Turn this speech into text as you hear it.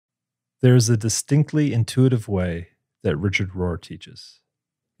There is a distinctly intuitive way that Richard Rohr teaches.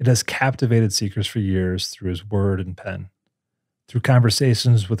 It has captivated seekers for years through his word and pen. Through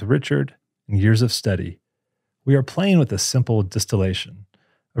conversations with Richard and years of study, we are playing with a simple distillation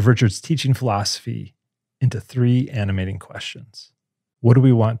of Richard's teaching philosophy into 3 animating questions. What do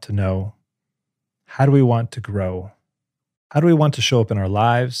we want to know? How do we want to grow? How do we want to show up in our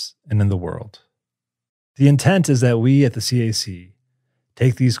lives and in the world? The intent is that we at the CAC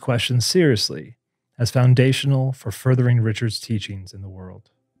take these questions seriously as foundational for furthering Richard's teachings in the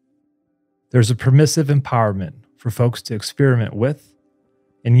world. There's a permissive empowerment for folks to experiment with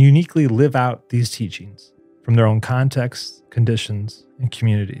and uniquely live out these teachings from their own contexts, conditions, and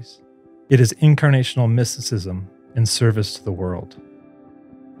communities. It is incarnational mysticism in service to the world.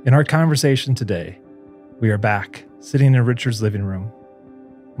 In our conversation today, we are back, sitting in Richard's living room.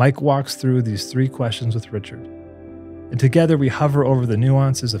 Mike walks through these 3 questions with Richard, and together we hover over the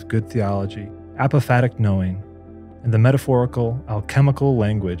nuances of good theology, apophatic knowing, and the metaphorical, alchemical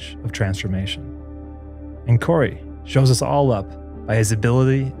language of transformation. And Corey shows us all up by his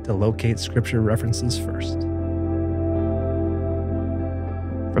ability to locate scripture references first.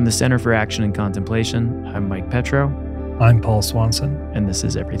 From the Center for Action and Contemplation, I'm Mike Petro. I'm Paul Swanson. And this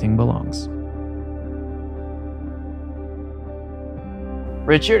is Everything Belongs.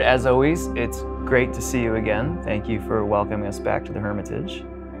 Richard, as always, it's great to see you again. Thank you for welcoming us back to the Hermitage.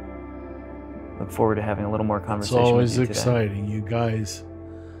 Look forward to having a little more conversation with you today. It's always exciting. You guys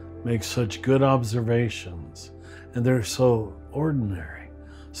make such good observations, and they're so ordinary.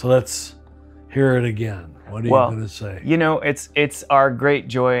 So let's hear it again. What are you going to say? You know, it's our great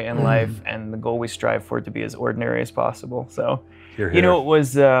joy in life, and the goal we strive for to be as ordinary as possible. So, you know, it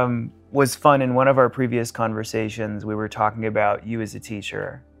was fun. In one of our previous conversations, we were talking about you as a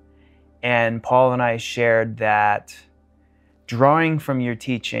teacher, and Paul and I shared that drawing from your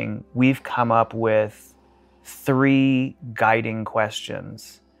teaching, we've come up with 3 guiding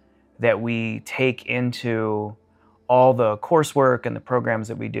questions that we take into all the coursework and the programs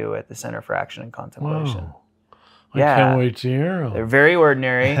that we do at the Center for Action and Contemplation. Wow. I can't wait to hear them. They're very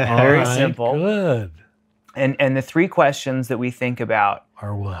ordinary, very simple. Good. And the 3 questions that we think about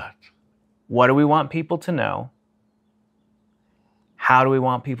are what? What do we want people to know? How do we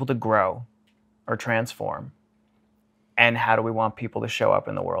want people to grow or transform? And how do we want people to show up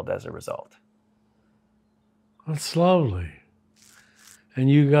in the world as a result? That's lovely. And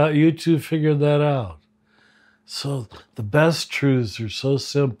you two figured that out. So the best truths are so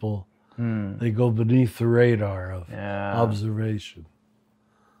simple, they go beneath the radar of observation.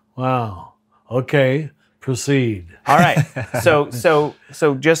 Wow. Okay, proceed. All right.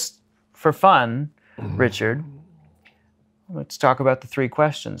 So just for fun, Richard, let's talk about the 3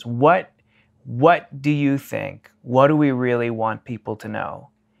 questions. What do you think? What do we really want people to know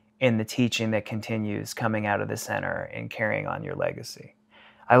in the teaching that continues coming out of the center and carrying on your legacy?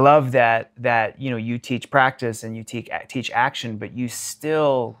 I love that you know, you teach practice and you teach action, but you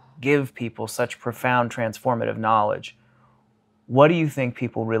still give people such profound transformative knowledge. What do you think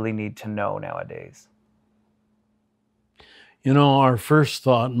people really need to know nowadays? You know, our first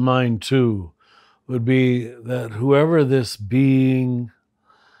thought, and mine too, would be that whoever this being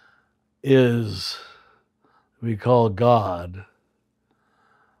is, we call God,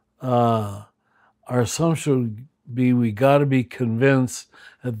 our assumption would be we got to be convinced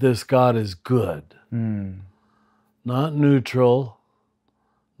that this God is good, not neutral,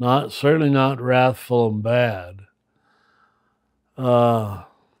 certainly not wrathful and bad, but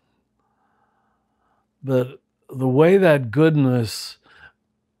the way that goodness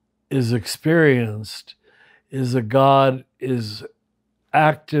is experienced is that God is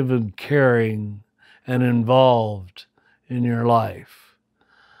active and caring and involved in your life.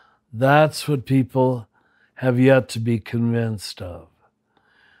 That's what people have yet to be convinced of.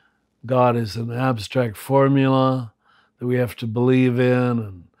 God is an abstract formula that we have to believe in,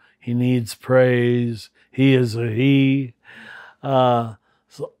 and he needs praise. He is a he. So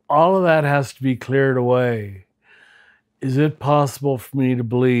all of that has to be cleared away. Is it possible for me to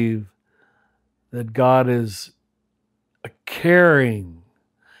believe that God is a caring,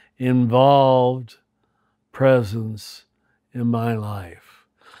 involved presence in my life?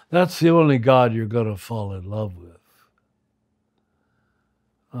 That's the only God you're going to fall in love with.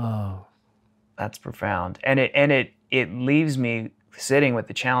 That's profound. And it leaves me sitting with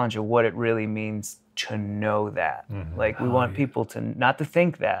the challenge of what it really means to know that. Like, we want people to not to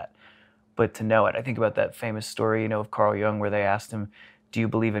think that, but to know it. I think about that famous story, you know, of Carl Jung, where they asked him, do you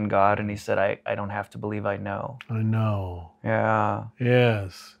believe in God? And he said, I don't have to believe, I know. I know. Yeah.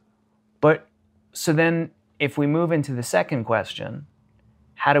 Yes. But so then if we move into the second question,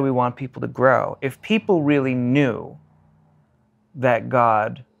 how do we want people to grow? If people really knew that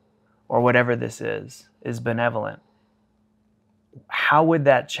God, or whatever this is benevolent, how would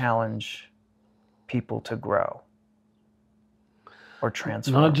that challenge people to grow or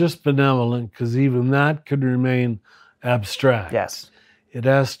transform? Not just benevolent, because even that could remain abstract. Yes. It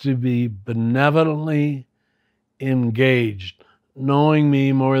has to be benevolently engaged, knowing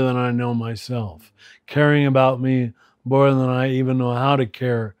me more than I know myself, caring about me more than I even know how to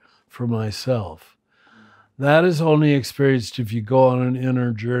care for myself. That is only experienced if you go on an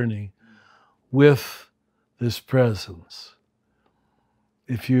inner journey with this presence.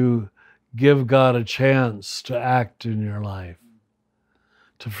 If you give God a chance to act in your life,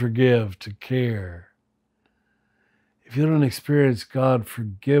 to forgive, to care. If you don't experience God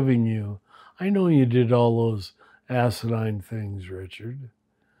forgiving you, I know you did all those asinine things, Richard.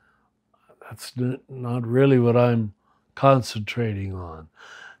 That's not really what I'm concentrating on.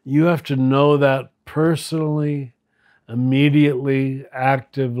 You have to know that personally, immediately,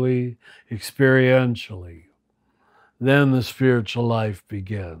 actively, experientially. Then the spiritual life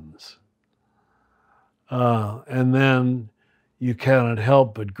begins. And then you cannot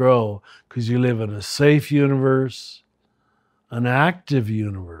help but grow because you live in a safe universe, an active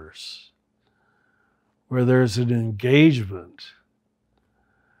universe, where there's an engagement.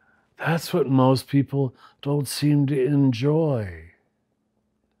 That's what most people don't seem to enjoy.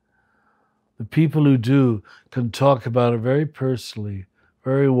 The people who do can talk about it very personally,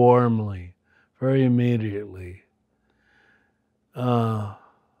 very warmly, very immediately. Yeah.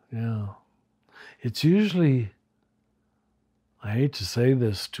 It's usually, I hate to say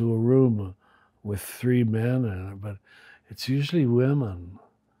this to a room with 3 men in it, but it's usually women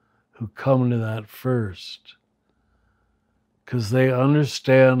who come to that first, because they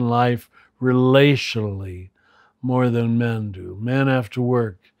understand life relationally more than men do. Men have to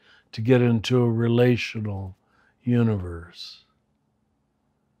work to get into a relational universe.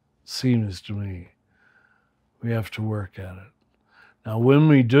 Seems to me we have to work at it. Now, when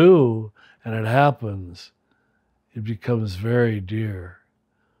we do, and it happens, it becomes very dear.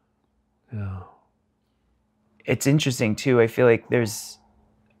 Yeah. It's interesting too. I feel like there's,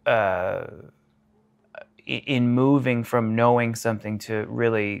 in moving from knowing something to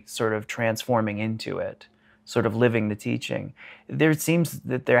really sort of transforming into it, sort of living the teaching, there seems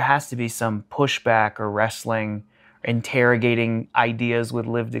that there has to be some pushback or wrestling, interrogating ideas with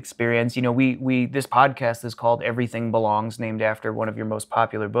lived experience. You know, we this podcast is called Everything Belongs, named after one of your most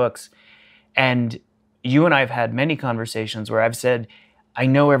popular books. And you and I have had many conversations where I've said, I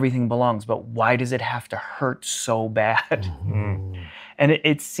know everything belongs, but why does it have to hurt so bad? Mm-hmm. And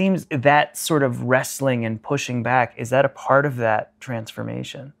it seems that sort of wrestling and pushing back, is that a part of that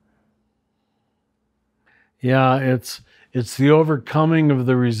transformation? Yeah, it's the overcoming of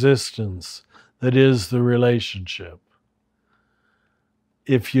the resistance that is the relationship.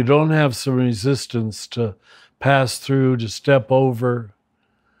 If you don't have some resistance to pass through, to step over,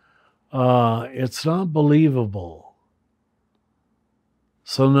 it's not believable.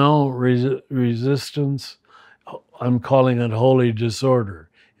 So no resistance. I'm calling it holy disorder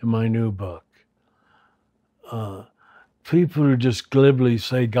in my new book. People who just glibly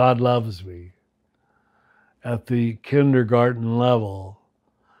say God loves me at the kindergarten level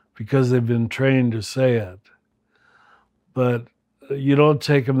because they've been trained to say it, but you don't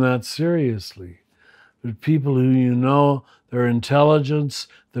take them that seriously. But people who you know, their intelligence,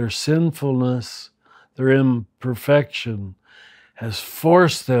 their sinfulness, their imperfection has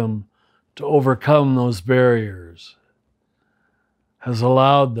forced them to overcome those barriers, has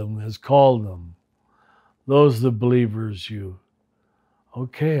allowed them, has called them. Those are the believers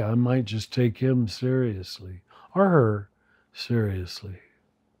okay, I might just take him seriously, or her seriously.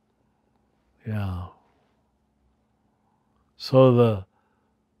 Yeah. So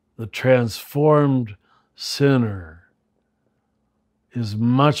the transformed sinner is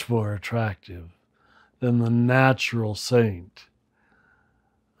much more attractive than the natural saint.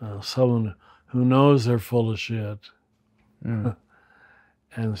 Someone who knows they're full of shit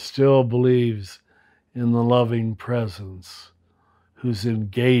and still believes in the loving presence, who's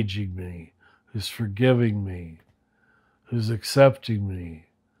engaging me, who's forgiving me, who's accepting me,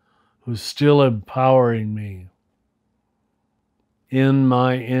 who's still empowering me in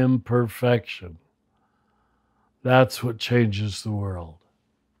my imperfection. That's what changes the world.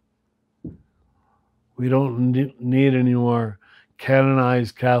 We don't need any more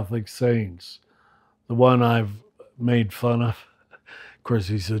canonized Catholic saints. The one I've made fun of course,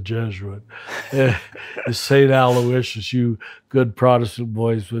 he's a Jesuit, is St. Aloysius. You good Protestant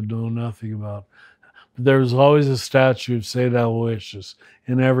boys would know nothing about. But there was always a statue of St. Aloysius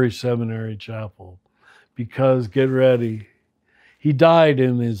in every seminary chapel because, get ready, he died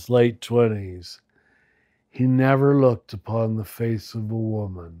in his late 20s. He never looked upon the face of a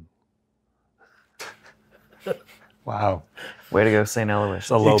woman. Wow. Way to go, St. Aloysius.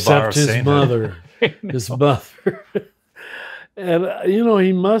 A low bar Except of his sainthood. mother. His mother. And, you know,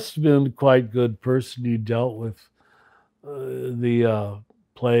 he must have been a quite good person. He dealt with the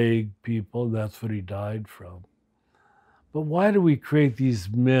plague people. That's what he died from. But why do we create these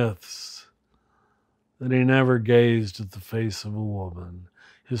myths that he never gazed at the face of a woman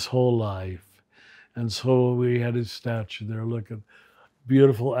his whole life? And so we had his statue there. Look at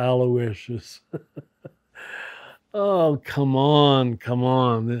beautiful Aloysius. Oh, come on, come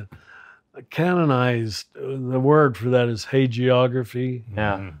on. The canonized, the word for that is hagiography.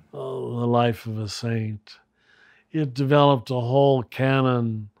 Yeah. Oh, the life of a saint. It developed a whole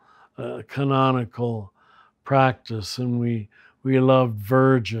canonical practice, and we loved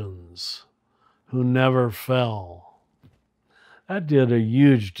virgins who never fell. That did a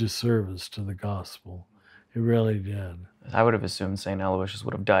huge disservice to the gospel. It really did. I would have assumed St. Aloysius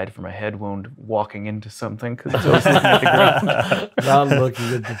would have died from a head wound walking into something because he's always looking at the ground. Not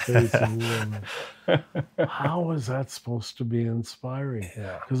looking at the face of a woman. How was that supposed to be inspiring?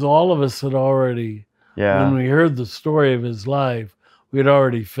 Because all of us had already, when we heard the story of his life, we had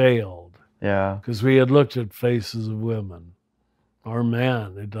already failed. Yeah. Because we had looked at faces of women or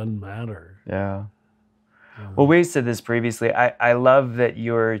men. It doesn't matter. Yeah. Well, we said this previously. I love that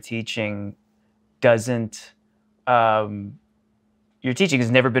your teaching doesn't, your teaching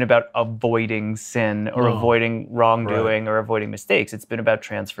has never been about avoiding sin or avoiding wrongdoing or avoiding mistakes. It's been about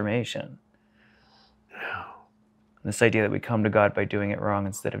transformation. Yeah. This idea that we come to God by doing it wrong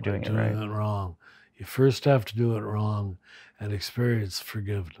instead of doing it right. Doing it wrong. You first have to do it wrong and experience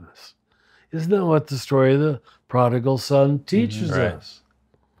forgiveness. Isn't that what the story of the prodigal son teaches us?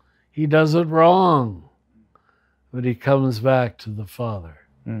 He does it wrong, but he comes back to the Father.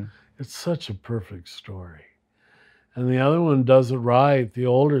 It's such a perfect story. And the other one does it right. The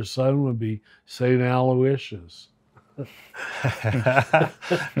older son would be St. Aloysius.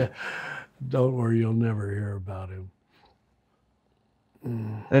 Don't worry, you'll never hear about him.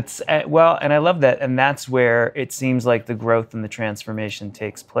 That's well, and I love that. And that's where it seems like the growth and the transformation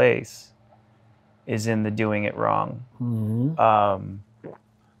takes place, is in the doing it wrong.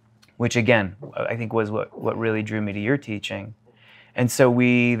 Which again, I think was what really drew me to your teaching. And so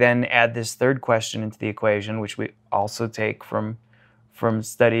we then add this third question into the equation, which we also take from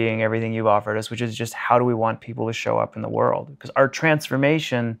studying everything you've offered us, which is just how do we want people to show up in the world? Because our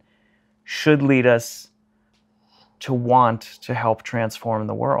transformation should lead us to want to help transform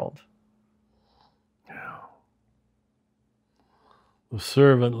the world. Yeah. The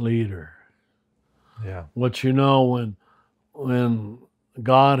servant leader. Yeah. What you know, when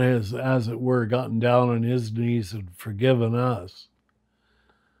God has, as it were, gotten down on his knees and forgiven us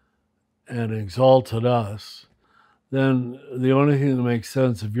and exalted us, then the only thing that makes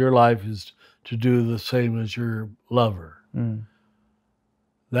sense of your life is to do the same as your lover.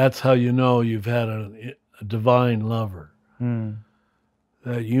 That's how you know you've had a divine lover,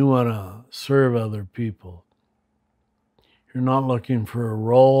 that you want to serve other people. You're not looking for a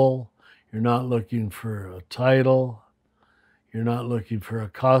role. You're not looking for a title. You're not looking for a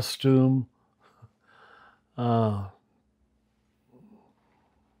costume.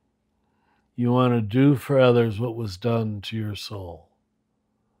 You want to do for others what was done to your soul.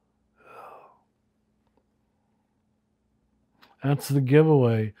 That's the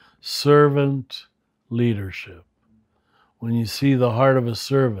giveaway. Servant leadership. When you see the heart of a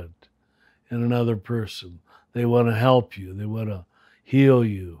servant in another person, they want to help you. They want to heal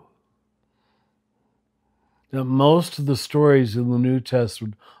you. Now, most of the stories in the New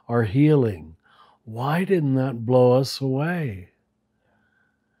Testament are healing. Why didn't that blow us away?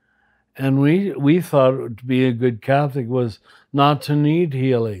 And we thought to be a good Catholic was not to need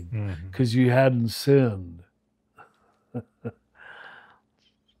healing because you hadn't sinned.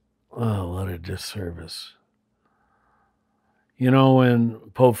 Oh, what a disservice. You know, when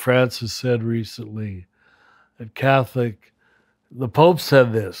Pope Francis said recently that the Pope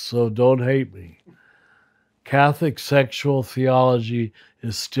said this, so don't hate me. Catholic sexual theology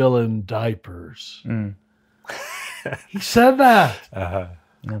is still in diapers. He said that.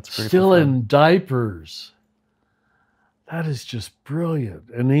 That's pretty still profound. in diapers. That is just brilliant.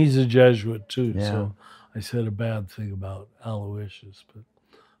 And he's a Jesuit too. Yeah. So I said a bad thing about Aloysius, but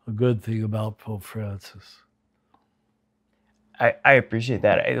a good thing about Pope Francis. I appreciate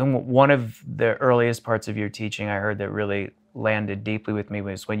that. One of the earliest parts of your teaching I heard that really landed deeply with me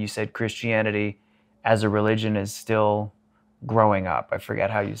was when you said Christianity as a religion is still growing up. I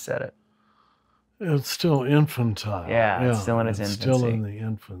forget how you said it. It's still infantile. Yeah, it's still in its infancy. Still in the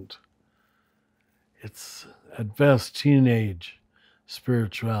infant. It's at best teenage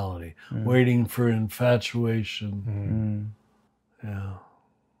spirituality, waiting for infatuation. Yeah.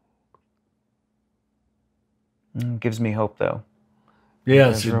 Gives me hope, though.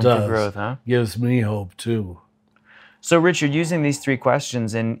 Yes, There's it room does. for growth, huh? Gives me hope too. So, Richard, using these 3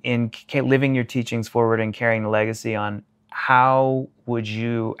 questions in living your teachings forward and carrying the legacy on, how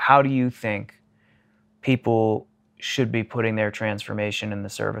do you think people should be putting their transformation in the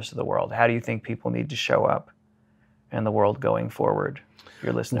service of the world? How do you think people need to show up in the world going forward?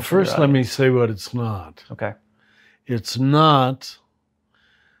 Your listeners. Well, first, let me say what it's not. Okay. It's not,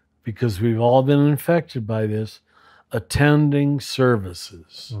 because we've all been infected by this, attending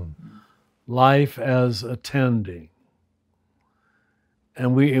services. Life as attending.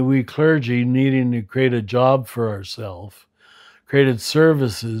 And we clergy, needing to create a job for ourselves, created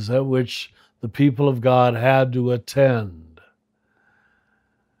services at which the people of God had to attend.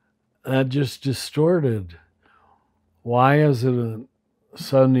 That just distorted. Why is it a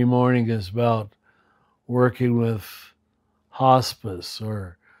Sunday morning is about working with hospice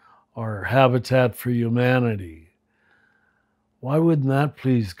or Habitat for Humanity? Why wouldn't that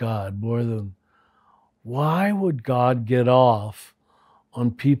please God more than, why would God get off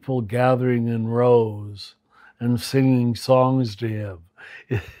on people gathering in rows and singing songs to him?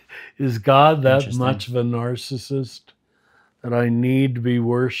 Is God that much of a narcissist that I need to be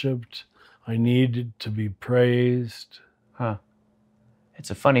worshiped? I need to be praised? Huh.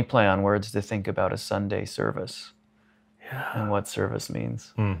 It's a funny play on words to think about a Sunday service. Yeah. And what service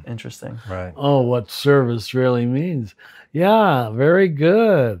means. Interesting. Right. Oh, what service really means. Yeah, very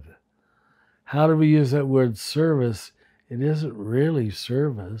good. How do we use that word service? It isn't really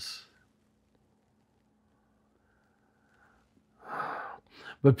service.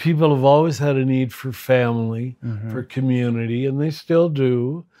 But people have always had a need for family, for community, and they still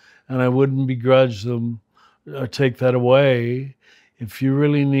do. And I wouldn't begrudge them or take that away. If you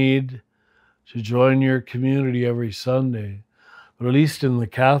really need to join your community every Sunday, but at least in the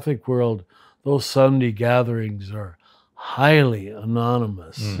Catholic world, those Sunday gatherings are highly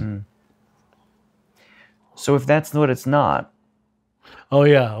anonymous. So if that's what it's not. Oh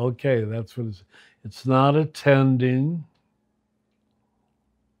yeah, okay, that's what it's not attending.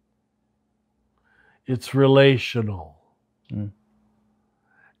 It's relational.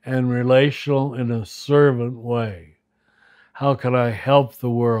 And relational in a servant way. How can I help the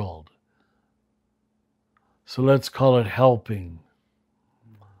world? So let's call it helping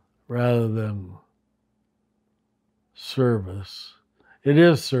rather than service. It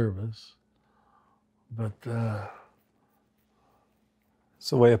is service, but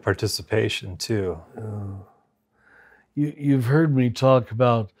it's a way of participation too. You've heard me talk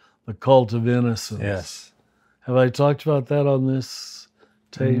about the cult of innocence. Yes. Have I talked about that on this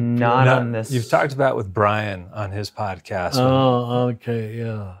tape? Not on this. You've talked about it with Brian on his podcast. Oh, okay,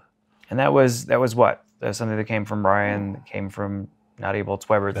 yeah. And that was what? That was something that came from Brian, that came from Nadia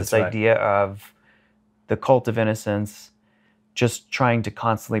Boltz-Weber. This idea of the cult of innocence, just trying to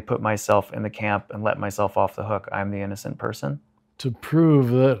constantly put myself in the camp and let myself off the hook. I'm the innocent person. To prove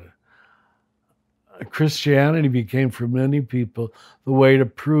that Christianity became for many people the way to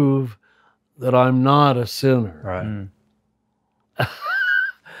prove that I'm not a sinner. Right.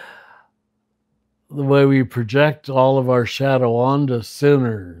 The way we project all of our shadow onto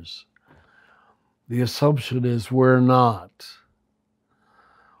sinners, the assumption is we're not.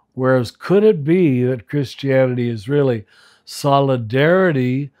 Whereas could it be that Christianity is really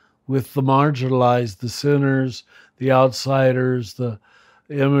solidarity with the marginalized, the sinners, the outsiders, the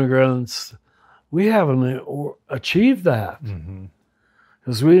immigrants? We haven't achieved that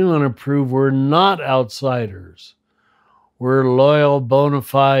because we want to prove we're not outsiders. We're loyal, bona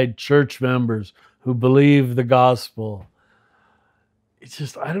fide church members who believe the gospel. It's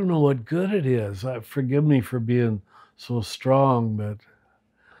just, I don't know what good it is. Forgive me for being so strong, but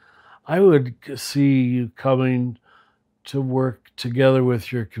I would see you coming to work together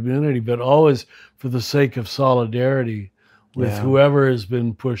with your community, but always for the sake of solidarity with whoever has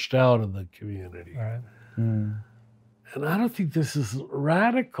been pushed out of the community. Right. And I don't think this is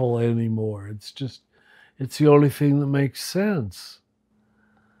radical anymore. It's just, it's the only thing that makes sense.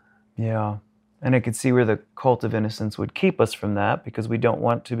 Yeah. And I could see where the cult of innocence would keep us from that, because we don't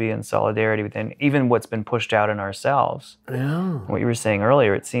want to be in solidarity with even what's been pushed out in ourselves. Yeah. What you were saying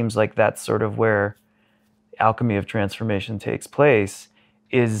earlier, it seems like that's sort of where alchemy of transformation takes place,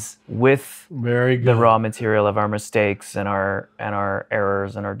 is with Very good. the raw material of our mistakes and our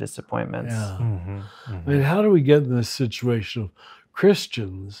errors and our disappointments. Yeah. Mm-hmm. I mean, how do we get in this situation of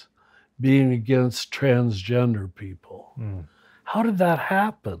Christians being against transgender people? How did that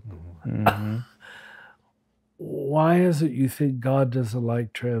happen? Mm-hmm. Why is it you think God doesn't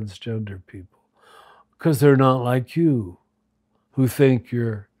like transgender people? Because they're not like you, who think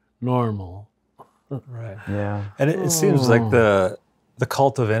you're normal. Right. Yeah. And it seems like the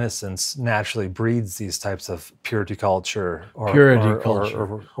cult of innocence naturally breeds these types of purity culture or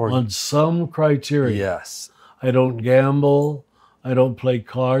on some criteria. Yes. I don't gamble. I don't play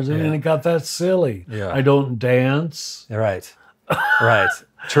cards. I mean, it got that silly. Yeah. I don't dance. Right. Right.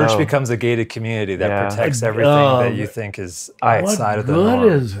 Church becomes a gated community that protects everything that you think is outside of the norm. What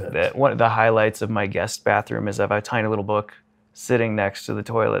is it? One of the highlights of my guest bathroom is I have a tiny little book sitting next to the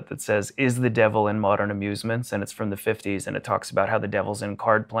toilet that says, "Is the Devil in Modern Amusements?" And it's from the 50s, and it talks about how the devil's in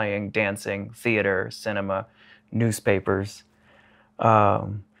card playing, dancing, theater, cinema, newspapers,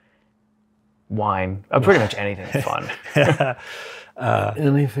 wine, pretty much anything fun.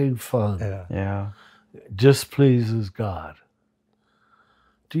 Anything fun. Yeah. Displeases God.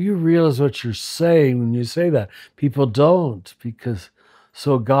 Do you realize what you're saying when you say that? People don't, because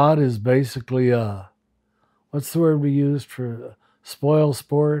so God is basically what's the word we used for spoil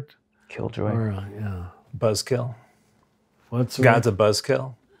sport? Killjoy. Or, yeah. Buzzkill. What's the God's word? a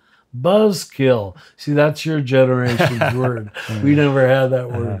buzzkill. Buzzkill. See, that's your generation's word. We never had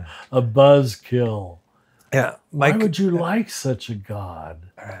that word. A buzzkill. Yeah. Why would you like such a God?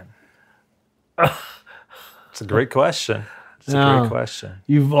 It's a great question. It's a great question.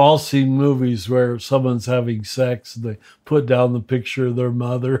 You've all seen movies where someone's having sex and they put down the picture of their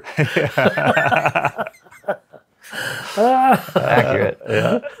mother. Accurate.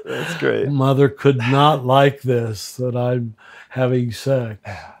 Yeah, that's great. Mother could not like this, that I'm having sex.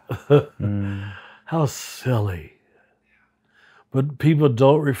 How silly. But people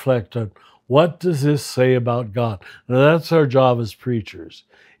don't reflect on, what does this say about God? Now that's our job as preachers.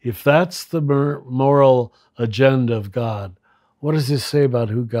 If that's the moral agenda of God, what does this say about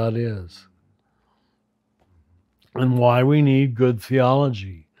who God is? And why we need good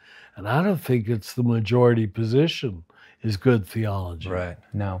theology. And I don't think it's the majority position is good theology. Right.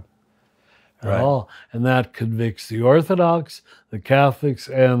 No. At all. And that convicts the Orthodox, the Catholics,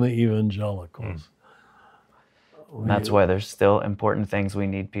 and the evangelicals. That's why there's still important things we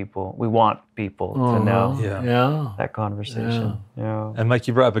want people to know. Yeah. That conversation. Yeah. And Mike,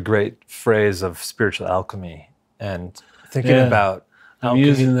 you brought up a great phrase of spiritual alchemy and thinking about I'm alchemy.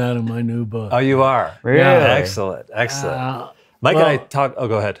 using that in my new book. Oh, you are? Really? Yeah. Excellent. Mike and I talk. Oh,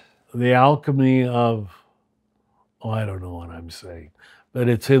 go ahead. The alchemy of, I don't know what I'm saying, but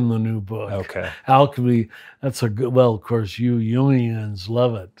it's in the new book. Okay. Alchemy, that's a good, well, of course, you Jungians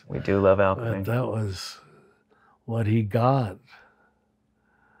love it. We do love alchemy. But that was what he got.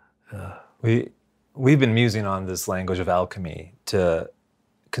 We've been musing on this language of alchemy to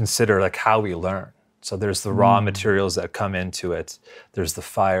consider like how we learn. So there's the raw materials that come into it. There's the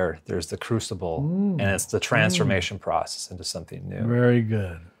fire, there's the crucible, and it's the transformation process into something new. Very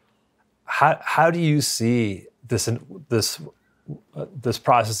good. How do you see this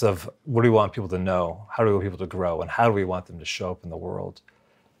process of what do we want people to know? How do we want people to grow? And how do we want them to show up in the world?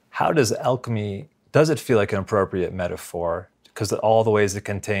 How does alchemy, does it feel like an appropriate metaphor? Because all the ways it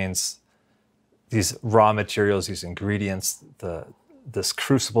contains these raw materials, these ingredients, this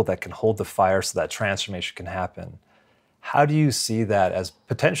crucible that can hold the fire so that transformation can happen. How do you see that as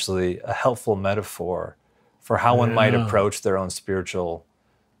potentially a helpful metaphor for how one might approach their own spiritual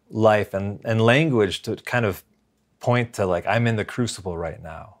life and language to kind of point to like, I'm in the crucible right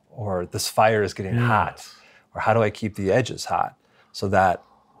now, or this fire is getting hot, or how do I keep the edges hot so that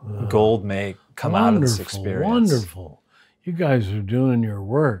gold may come out of this experience? Wonderful. You guys are doing your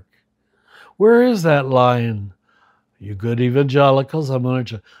work. Where is that line? You good evangelicals, I'm going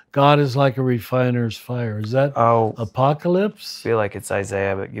to. God is like a refiner's fire. Is that Apocalypse? I feel like it's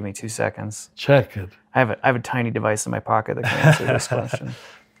Isaiah, but give me 2 seconds. Check it. I have a tiny device in my pocket that can answer this question.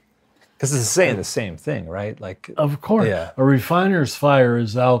 Because it's saying the same thing, right? Like, of course. Yeah. A refiner's fire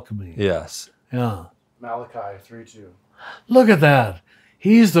is alchemy. Yes. Yeah. Malachi 3:2. Look at that.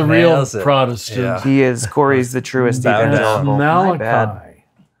 He's the real Nails it. Protestant. Yeah. He is. Corey's the truest Bow down. evangelical. My bad. Malachi.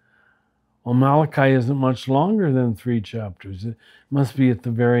 Well, Malachi isn't much longer than 3 chapters. It must be at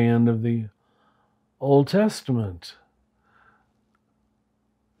the very end of the Old Testament.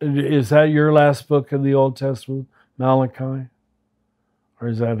 Is that your last book in the Old Testament, Malachi? Or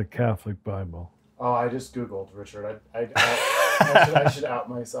is that a Catholic Bible? Oh, I just Googled, Richard. I should out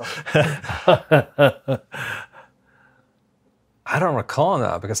myself. I don't recall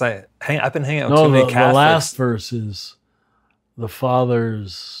now because I've been hanging out with No, too many the Catholics. last verse is the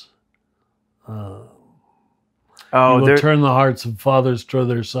Father's. You will turn the hearts of fathers toward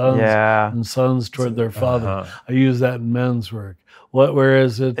their sons, and sons toward their fathers. I use that in men's work. Where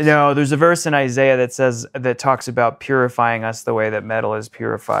is it? No, there's a verse in Isaiah that talks about purifying us the way that metal is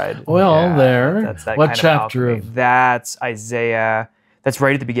purified. Well, that's that what kind chapter of that's Isaiah. That's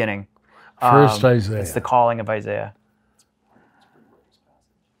right at the beginning. First Isaiah. It's the calling of Isaiah.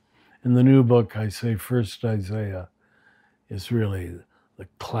 In the new book, I say first Isaiah is really the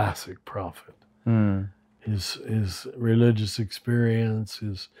classic prophet. His religious experience,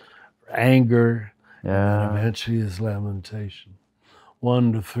 his anger, and eventually his lamentation.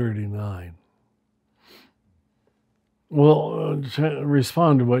 1-39. Well, to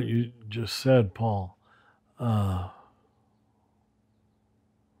respond to what you just said, Paul,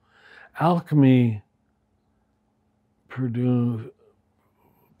 alchemy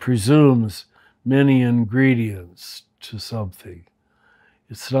presumes many ingredients to something.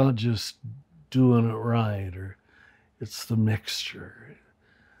 It's not just doing it right, or it's the mixture,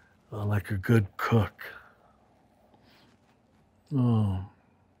 like a good cook.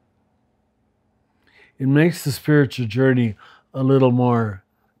 It makes the spiritual journey a little more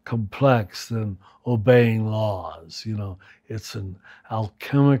complex than obeying laws. It's an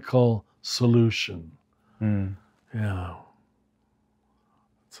alchemical solution. Yeah.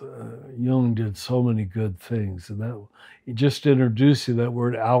 Jung did so many good things, and he just introduced you that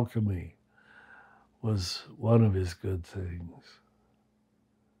word alchemy was one of his good things.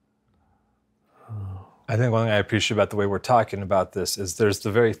 I think one thing I appreciate about the way we're talking about this is there's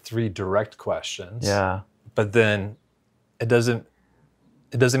the very 3 direct questions. Yeah. But then it doesn't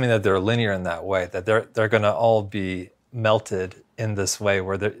mean that they're linear in that way, that they're going to all be melted in this way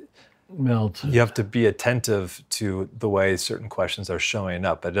where they're melted. You have to be attentive to the way certain questions are showing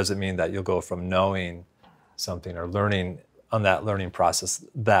up. But it doesn't mean that you'll go from knowing something or learning on that learning process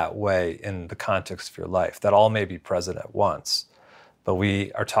that way in the context of your life. That all may be present at once, but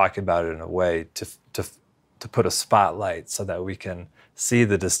we are talking about it in a way to put a spotlight so that we can see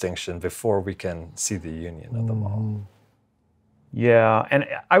the distinction before we can see the union of them all. Yeah, and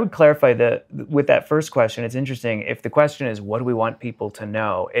I would clarify that with that first question. It's interesting. If the question is, what do we want people to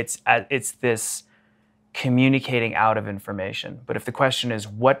know? It's this communicating out of information. But if the question is,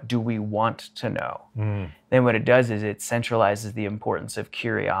 what do we want to know? Then what it does is it centralizes the importance of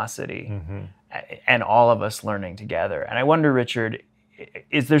curiosity and all of us learning together. And I wonder, Richard,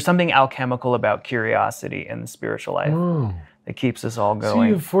 is there something alchemical about curiosity in the spiritual life that keeps us all going?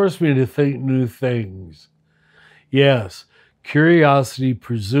 See, you forced me to think new things. Yes. Curiosity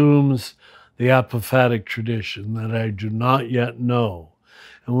presumes the apophatic tradition that I do not yet know.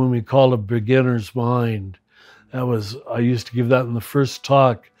 And when we call it beginner's mind, I used to give that in the first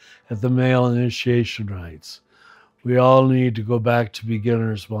talk at the male initiation rites. We all need to go back to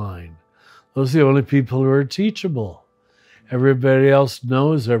beginner's mind. Those are the only people who are teachable. Everybody else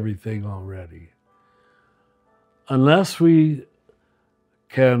knows everything already. Unless we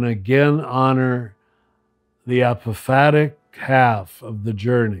can again honor the apophatic half of the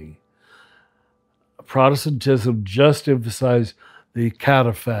journey, Protestantism just emphasized the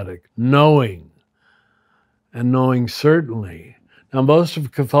cataphatic, knowing, and knowing certainly. Now, most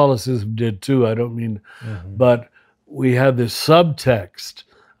of Catholicism did too, I don't mean, but we had this subtext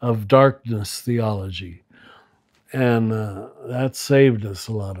of darkness theology, and that saved us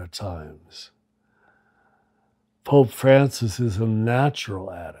a lot of times. Pope Francis is a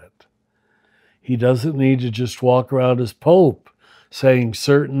natural at it. He doesn't need to just walk around as Pope saying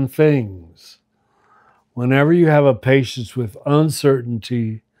certain things. Whenever you have a patience with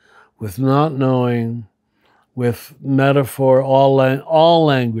uncertainty, with not knowing, with metaphor, all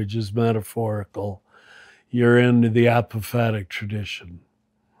language is metaphorical, you're into the apophatic tradition.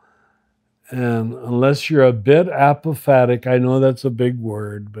 And unless you're a bit apophatic, I know that's a big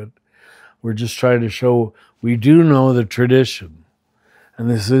word, but we're just trying to show we do know the tradition. And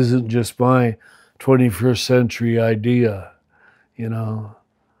this isn't just my 21st century idea,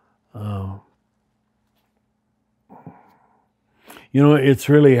 it's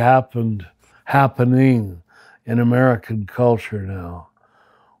really happening in American culture now,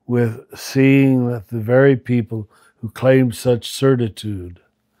 with seeing that the very people who claim such certitude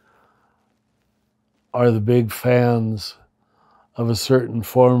are the big fans of a certain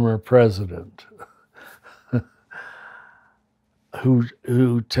former president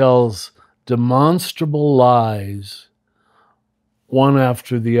who tells demonstrable lies one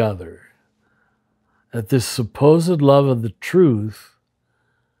after the other, that this supposed love of the truth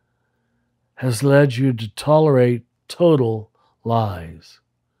has led you to tolerate total lies.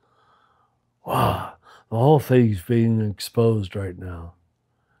 Wow, the whole thing's being exposed right now.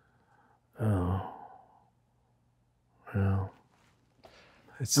 Oh, yeah.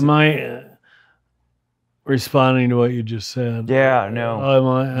 Am I responding to what you just said? Yeah, no. I don't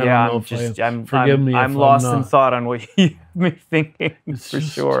know if I am. Forgive me if I'm lost in not. thought on what you have me thinking, It's for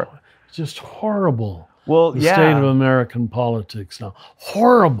just, sure. It's just horrible. Well, The state of American politics now.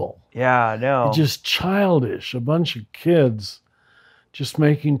 Horrible. Yeah, no. It's just childish. A bunch of kids just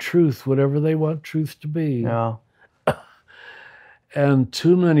making truth whatever they want truth to be. Yeah. And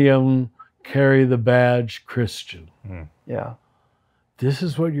too many of them carry the badge Christian. Yeah. This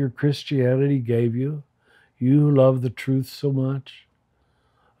is what your Christianity gave you? You love the truth so much?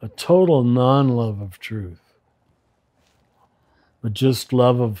 A total non-love of truth, but just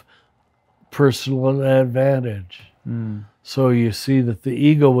love of personal advantage. So you see that the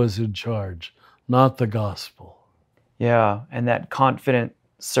ego was in charge, not the gospel. Yeah, and that confident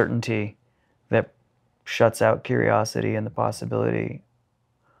certainty that shuts out curiosity and the possibility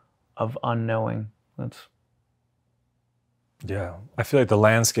of unknowing. Yeah, I feel like the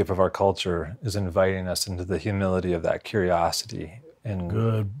landscape of our culture is inviting us into the humility of that curiosity and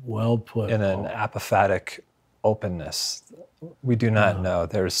Good, well put. in an apophatic openness. We do not know.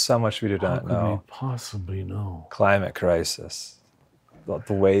 There's so much we do not How could know. we possibly know? Climate crisis,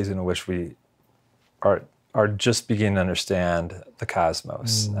 the ways in which we are just beginning to understand the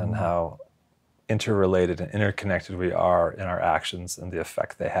cosmos and how interrelated and interconnected we are in our actions and the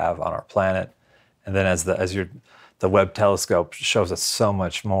effect they have on our planet. And then as the Webb telescope shows us so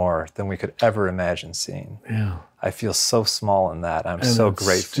much more than we could ever imagine seeing. Yeah. I feel so small in that. I'm And so it's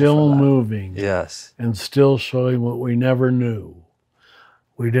grateful still for that. moving. Yes. And still showing what we never knew.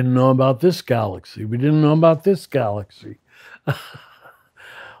 We didn't know about this galaxy. We didn't know about this galaxy.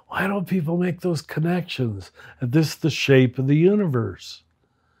 Why don't people make those connections? That this is the shape of the universe.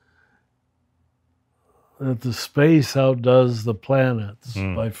 That the space outdoes the planets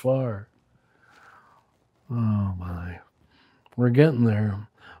by far. Oh my. We're getting there.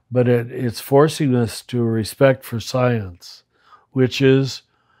 But it's forcing us to respect for science, which is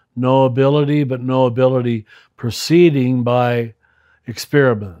knowability, but knowability proceeding by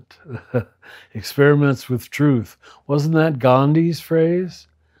experiment. Experiments with truth. Wasn't that Gandhi's phrase?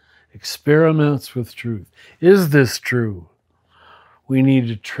 Experiments with truth. Is this true? We need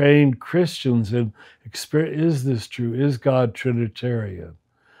to train Christians in is this true? Is God Trinitarian?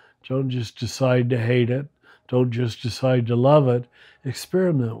 Don't just decide to hate it. Don't just decide to love it.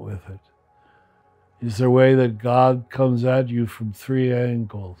 Experiment with it. Is there a way that God comes at you from three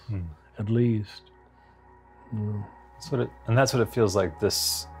angles, at least? That's what it feels like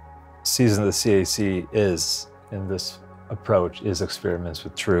this season of the CAC is in this approach, is experiments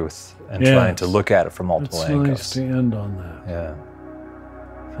with truth and trying to look at it from multiple angles. It's nice to end on that. Yeah.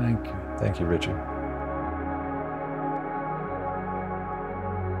 Thank you. Thank you, Richard.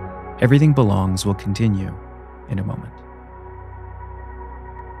 Everything Belongs will continue in a moment.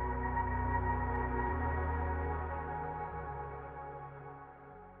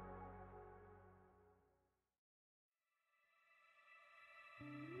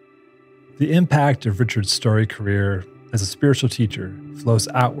 The impact of Richard's storied career as a spiritual teacher flows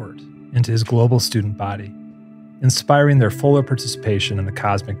outward into his global student body, inspiring their fuller participation in the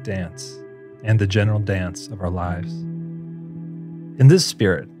cosmic dance and the general dance of our lives. In this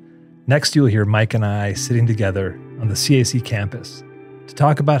spirit, next you'll hear Mike and I sitting together on the CAC campus to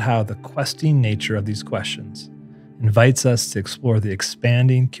talk about how the questing nature of these questions invites us to explore the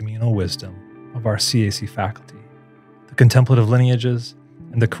expanding communal wisdom of our CAC faculty, the contemplative lineages,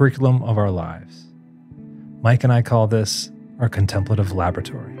 and the curriculum of our lives. Mike and I call this our Contemplative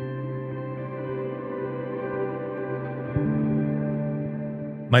Laboratory.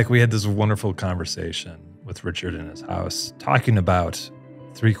 Mike, we had this wonderful conversation with Richard in his house, talking about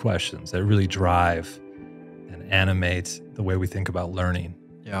three questions that really drive and animate the way we think about learning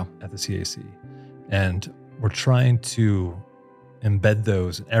at the CAC. And we're trying to embed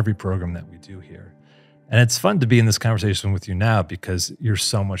those in every program that we do here. And it's fun to be in this conversation with you now because you're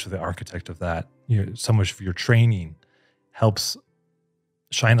so much of the architect of that. So much of your training helps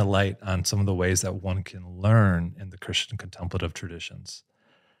shine a light on some of the ways that one can learn in the Christian contemplative traditions.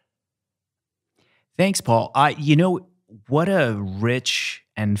 Thanks, Paul. What a rich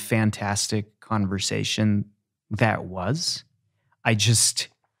and fantastic conversation that was. I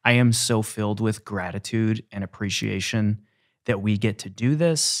am so filled with gratitude and appreciation that we get to do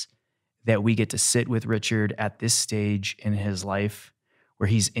this, that we get to sit with Richard at this stage in his life where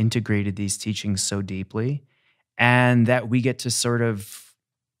he's integrated these teachings so deeply, and that we get to sort of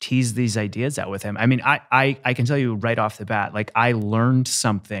tease these ideas out with him. I mean, I can tell you right off the bat, like I learned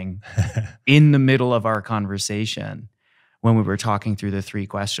something in the middle of our conversation when we were talking through the 3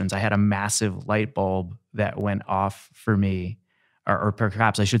 questions. I had a massive light bulb that went off for me, or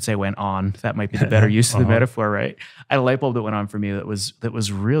perhaps I should say went on. That might be the better use of the metaphor, right? I had a light bulb that went on for me that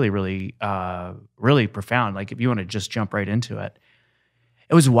was really, really, really profound. Like if you want to just jump right into it.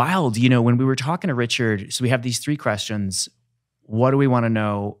 It was wild, when we were talking to Richard, so we have these 3 questions. What do we want to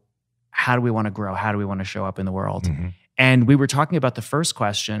know? How do we want to grow? How do we want to show up in the world? Mm-hmm. And we were talking about the first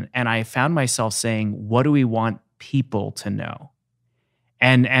question, and I found myself saying, what do we want people to know?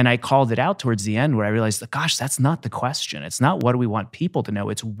 And I called it out towards the end where I realized, gosh, that's not the question. It's not what do we want people to know.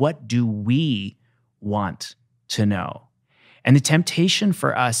 It's what do we want to know? And the temptation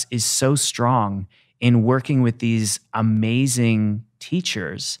for us is so strong in working with these amazing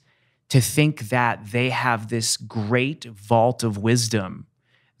teachers to think that they have this great vault of wisdom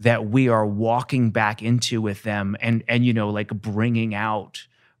that we are walking back into with them and like bringing out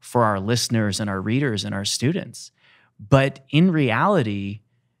for our listeners and our readers and our students. But in reality,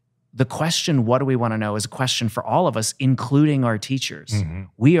 the question, what do we want to know, is a question for all of us, including our teachers. Mm-hmm.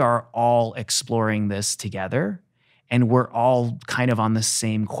 We are all exploring this together, and we're all kind of on the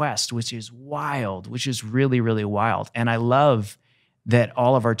same quest, which is wild, which is really, really wild. And I love that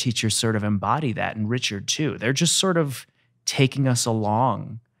all of our teachers sort of embody that, and Richard too. They're just sort of taking us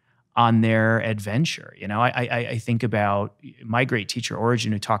along on their adventure. I think about my great teacher,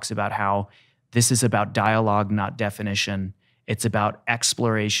 Origen, who talks about how this is about dialogue, not definition. It's about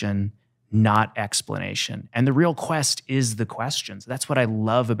exploration, not explanation. And the real quest is the questions. That's what I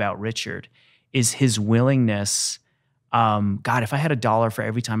love about Richard, is his willingness. God, if I had $1 for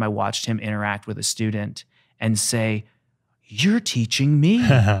every time I watched him interact with a student and say, you're teaching me,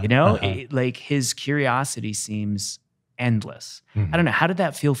 like his curiosity seems endless. Mm-hmm. I don't know. How did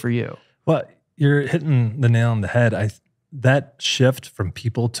that feel for you? Well, you're hitting the nail on the head. That shift from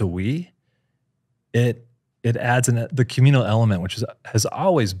people to we, it adds the communal element, which has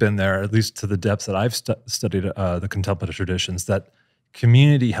always been there, at least to the depths that I've studied the contemplative traditions, that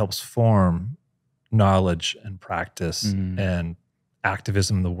community helps form knowledge and practice and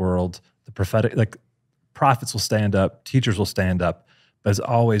activism in the world. The prophetic, like prophets will stand up, teachers will stand up, but it's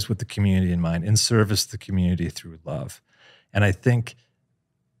always with the community in mind, in service to the community through love. And I think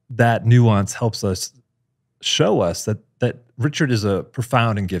that nuance helps us show us that Richard is a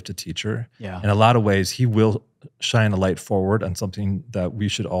profound and gifted teacher. Yeah. In a lot of ways, he will shine a light forward on something that we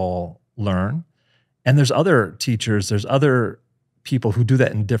should all learn. And there's other teachers, there's other people who do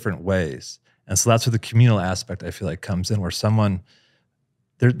that in different ways. And so that's where the communal aspect, I feel like, comes in, where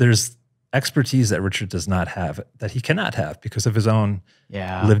there's expertise that Richard does not have, that he cannot have because of his own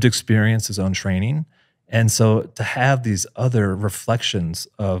lived experience, his own training. And so to have these other reflections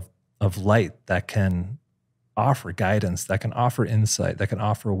of light that can offer guidance, that can offer insight, that can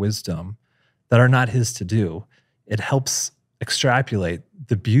offer wisdom, that are not his to do, it helps extrapolate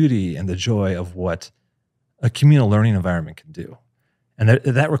the beauty and the joy of what a communal learning environment can do. And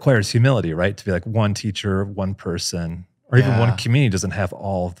that requires humility, right? To be like one teacher, one person, or even one community doesn't have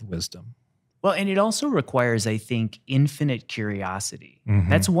all of the wisdom. Well, and it also requires, I think, infinite curiosity. Mm-hmm.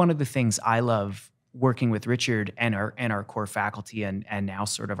 That's one of the things I love working with Richard and our core faculty and now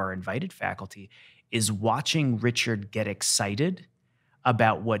sort of our invited faculty, is watching Richard get excited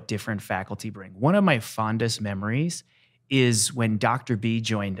about what different faculty bring. One of my fondest memories is when Dr. B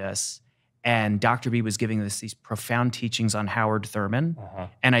joined us, and Dr. B was giving us these profound teachings on Howard Thurman.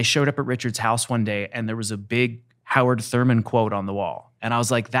 And I showed up at Richard's house one day, and there was a big Howard Thurman quote on the wall. And I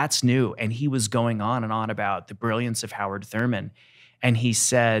was like, that's new. And he was going on and on about the brilliance of Howard Thurman. And he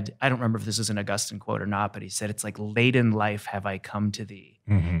said, I don't remember if this is an Augustine quote or not, but he said, it's like, late in life have I come to thee.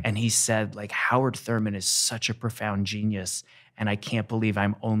 Mm-hmm. And he said, like, Howard Thurman is such a profound genius, and I can't believe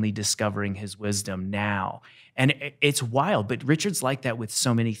I'm only discovering his wisdom now. And it's wild, but Richard's like that with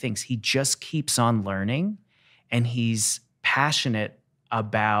so many things. He just keeps on learning, and he's passionate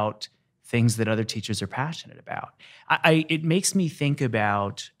about things that other teachers are passionate about. It makes me think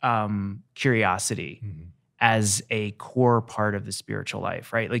about curiosity as a core part of the spiritual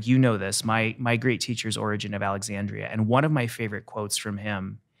life, right? Like, you know this, my great teacher is Origen of Alexandria, and one of my favorite quotes from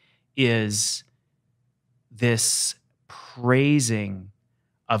him is this praising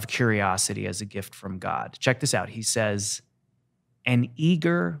of curiosity as a gift from God. Check this out. He says, an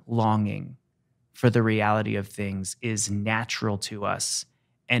eager longing for the reality of things is natural to us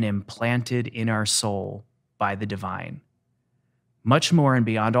and implanted in our soul by the divine. Much more and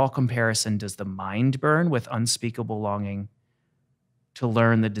beyond all comparison does the mind burn with unspeakable longing to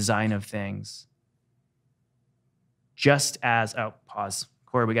learn the design of things. Just as,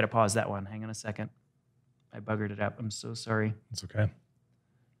 Corey, we got to pause that one. Hang on a second. I buggered it up. I'm so sorry. It's okay.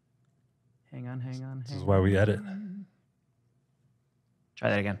 Hang on. This is why we edit. Try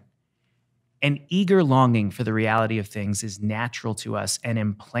that again. An eager longing for the reality of things is natural to us and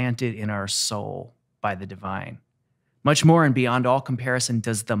implanted in our soul by the divine. Much more and beyond all comparison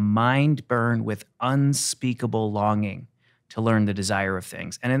does the mind burn with unspeakable longing to learn the desire of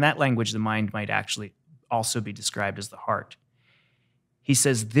things. And in that language, the mind might actually also be described as the heart. He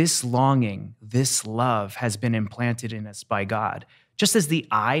says, this longing, this love has been implanted in us by God. Just as the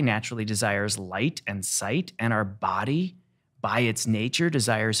eye naturally desires light and sight, and our body, by its nature,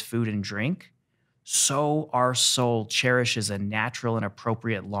 desires food and drink, so our soul cherishes a natural and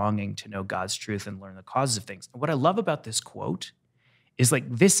appropriate longing to know God's truth and learn the causes of things. What I love about this quote is like,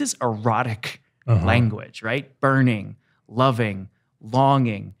 this is erotic language, right? Burning, loving,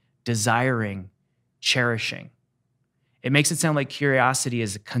 longing, desiring, cherishing. It makes it sound like curiosity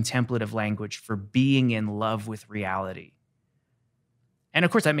is a contemplative language for being in love with reality. And of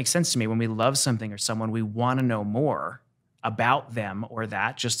course, that makes sense to me. When we love something or someone, we want to know more about them or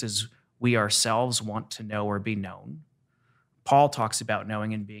that, just as we ourselves want to know or be known. Paul talks about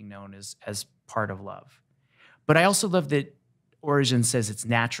knowing and being known as part of love. But I also love that Origen says it's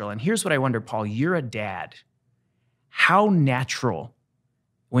natural. And here's what I wonder, Paul, you're a dad. How natural,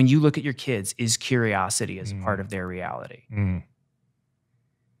 when you look at your kids, is curiosity as part of their reality?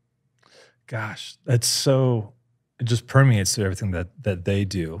 Gosh, it just permeates through everything that they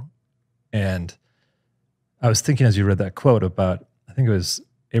do. And I was thinking as you read that quote about, I think it was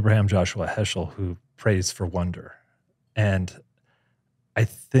Abraham Joshua Heschel who prays for wonder. And I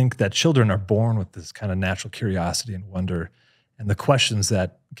think that children are born with this kind of natural curiosity and wonder. And the questions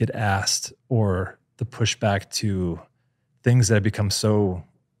that get asked or the pushback to things that have become so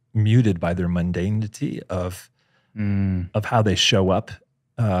muted by their mundanity of how they show up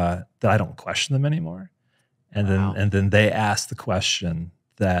that I don't question them anymore. And then they ask the question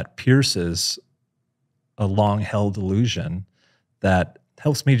that pierces a long-held illusion that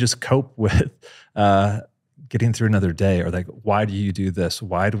helps me just cope with getting through another day, or like, why do you do this?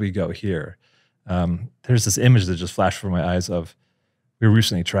 Why do we go here? There's this image that just flashed before my eyes of, we were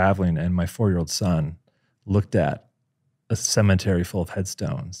recently traveling and my 4-year-old son looked at a cemetery full of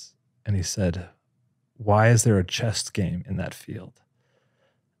headstones and he said, why is there a chess game in that field?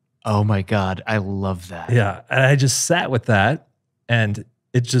 Oh my God, I love that. Yeah, and I just sat with that and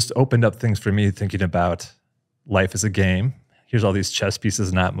it just opened up things for me thinking about life as a game. Here's all these chess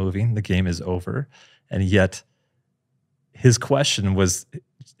pieces not moving. The game is over. And yet his question was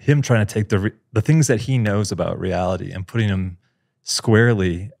him trying to take the things that he knows about reality and putting them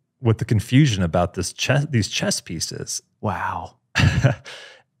squarely with the confusion about these chess pieces. Wow.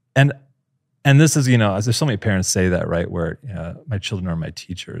 And this is, as there's so many parents say that, right? Where my children are my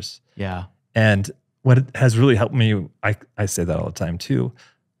teachers. Yeah. And what it has really helped me, I say that all the time too,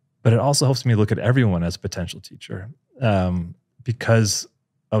 but it also helps me look at everyone as a potential teacher because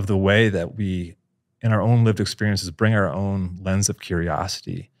of the way that we, in our own lived experiences, bring our own lens of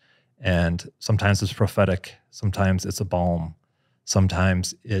curiosity. And sometimes it's prophetic, sometimes it's a balm,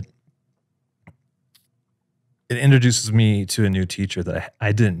 sometimes it introduces me to a new teacher that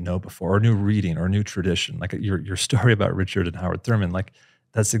I didn't know before, or new reading, or new tradition. Like your story about Richard and Howard Thurman, like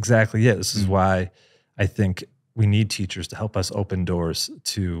that's exactly it. This is why I think we need teachers to help us open doors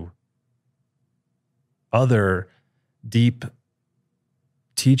to other deep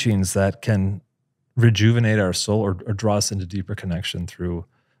teachings that can rejuvenate our soul or draw us into deeper connection through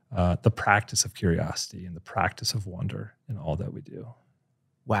the practice of curiosity and the practice of wonder in all that we do.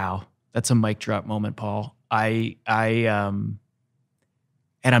 Wow. That's a mic drop moment, Paul. And I'm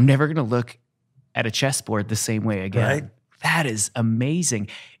never going to look at a chessboard the same way again. Right? That is amazing.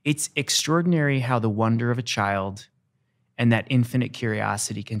 It's extraordinary how the wonder of a child and that infinite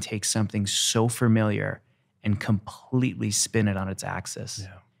curiosity can take something so familiar and completely spin it on its axis.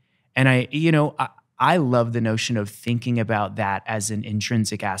 Yeah. And I love the notion of thinking about that as an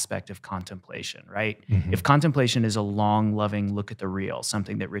intrinsic aspect of contemplation, right? Mm-hmm. If contemplation is a long, loving look at the real,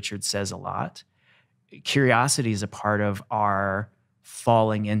 something that Richard says a lot, curiosity is a part of our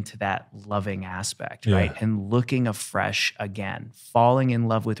falling into that loving aspect, right? And looking afresh again, falling in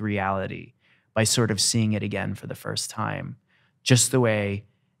love with reality by sort of seeing it again for the first time. Just the way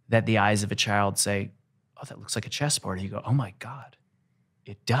that the eyes of a child say, oh, that looks like a chessboard. And you go, oh my God,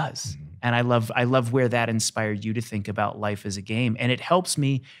 it does. Mm-hmm. And I love where that inspired you to think about life as a game. And it helps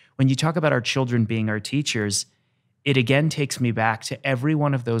me when you talk about our children being our teachers. It again takes me back to every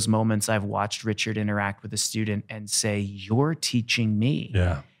one of those moments I've watched Richard interact with a student and say, you're teaching me.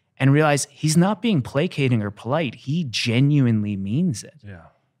 Yeah. and realize he's not being placating or polite. He genuinely means it. Yeah.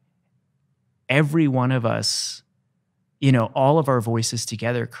 Every one of us, all of our voices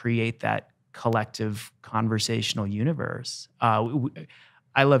together create that collective conversational universe.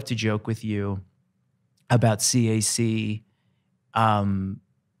 I love to joke with you about CAC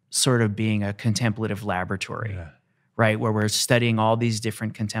sort of being a contemplative laboratory, right? Where we're studying all these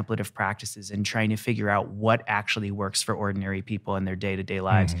different contemplative practices and trying to figure out what actually works for ordinary people in their day-to-day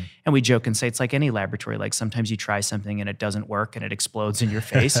lives. And we joke and say it's like any laboratory. Like sometimes you try something and it doesn't work and it explodes in your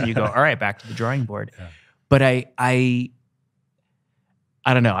face and you go, all right, back to the drawing board. Yeah. But I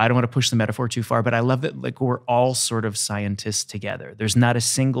don't know. I don't want to push the metaphor too far, but I love that like we're all sort of scientists together. There's not a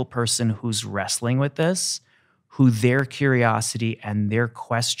single person who's wrestling with this, who their curiosity and their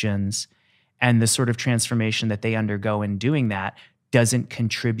questions and the sort of transformation that they undergo in doing that doesn't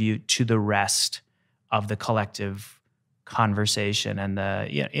contribute to the rest of the collective conversation and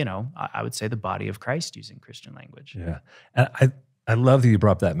I would say the body of Christ, using Christian language. Yeah. And I love that you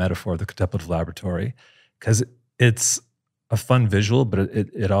brought up that metaphor, the contemplative laboratory, because it's a fun visual, but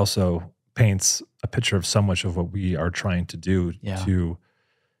it also paints a picture of so much of what we are trying to do to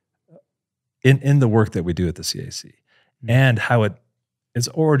in the work that we do at the CAC, and how its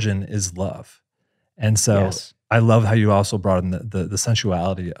origin is love. And so I love how you also brought in the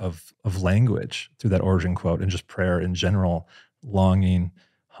sensuality of language through that origin quote, and just prayer in general, longing,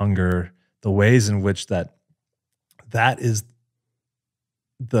 hunger, the ways in which that is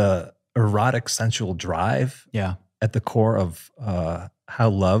the erotic sensual drive at the core of how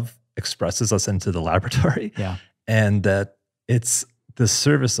love expresses us into the laboratory. Yeah. And that it's the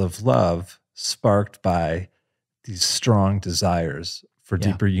service of love sparked by these strong desires for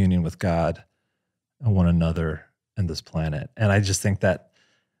deeper union with God and one another and this planet. And I just think that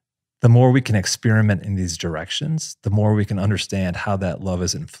the more we can experiment in these directions, the more we can understand how that love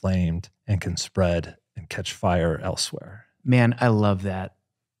is inflamed and can spread and catch fire elsewhere. Man, I love that.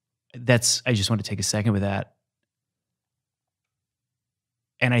 I just want to take a second with that.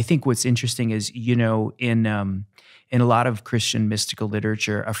 And I think what's interesting is, in a lot of Christian mystical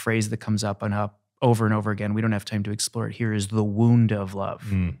literature, a phrase that comes up over and over again, we don't have time to explore it here, is the wound of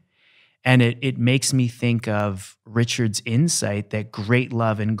love. And it makes me think of Richard's insight that great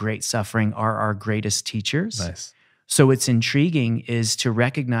love and great suffering are our greatest teachers. Nice. So what's intriguing is to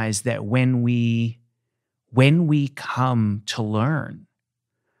recognize that when we come to learn,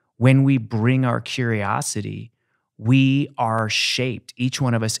 when we bring our curiosity, we are shaped, each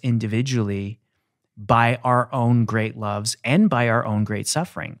one of us individually, by our own great loves and by our own great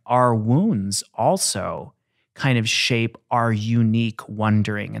suffering. Our wounds also kind of shape our unique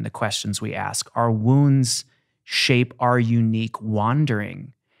wondering and the questions we ask. Our wounds shape our unique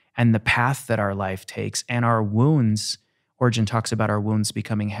wandering and the path that our life takes. And our wounds, Origen talks about our wounds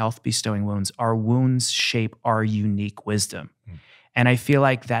becoming health-bestowing wounds. Our wounds shape our unique wisdom. And I feel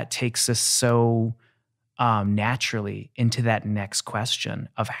like that takes us so naturally into that next question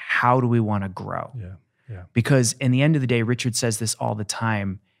of how do we want to grow? Yeah. Because in the end of the day, Richard says this all the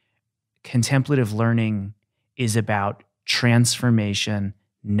time, contemplative learning is about transformation,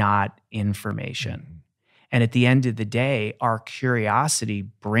 not information. And at the end of the day, our curiosity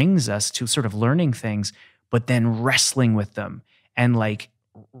brings us to sort of learning things, but then wrestling with them and like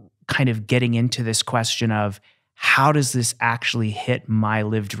kind of getting into this question of, how does this actually hit my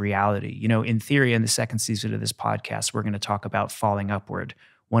lived reality? In theory, in the second season of this podcast, we're going to talk about Falling Upward,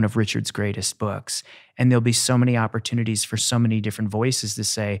 one of Richard's greatest books. And there'll be so many opportunities for so many different voices to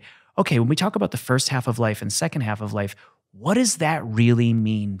say, okay, when we talk about the first half of life and second half of life, what does that really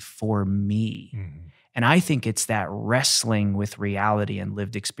mean for me? And I think it's that wrestling with reality and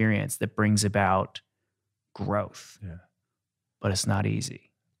lived experience that brings about growth. But it's not easy.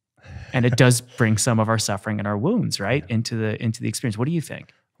 And it does bring some of our suffering and our wounds, right, into the experience. What do you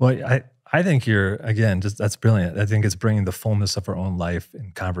think? Well, I think that's brilliant. I think it's bringing the fullness of our own life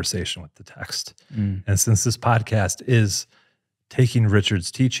in conversation with the text. And since this podcast is taking Richard's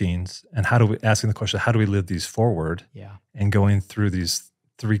teachings and asking the question, how do we live these forward? And going through these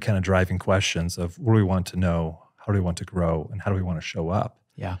three kind of driving questions of what do we want to know, how do we want to grow, and how do we want to show up?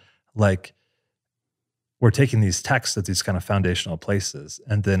 Like, we're taking these texts at these kind of foundational places,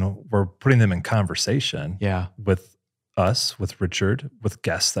 and then we're putting them in conversation with us, with Richard, with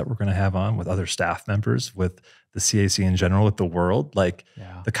guests that we're going to have on, with other staff members, with the CAC in general, with the world. Like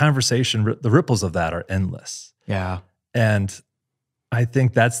the conversation, the ripples of that are endless. And I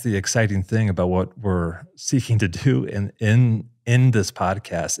think that's the exciting thing about what we're seeking to do in this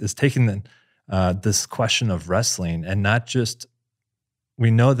podcast is taking this question of wrestling and not just, we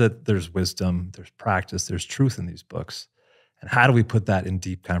know that there's wisdom, there's practice, there's truth in these books. And how do we put that in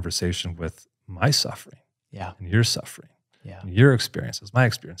deep conversation with my suffering Yeah. and your suffering, Yeah. and your experiences, my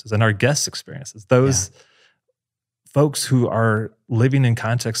experiences, and our guests' experiences? Those folks who are living in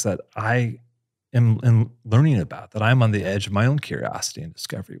contexts that I am learning about, that I'm on the edge of my own curiosity and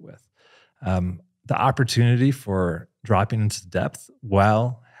discovery with. The opportunity for dropping into depth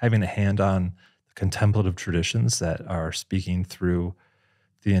while having a hand on the contemplative traditions that are speaking through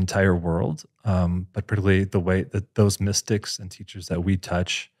the entire world, but particularly the way that those mystics and teachers that we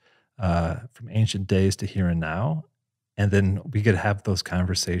touch from ancient days to here and now. And then we could have those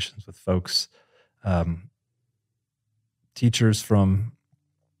conversations with folks, teachers from,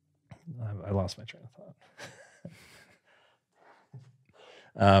 I lost my train of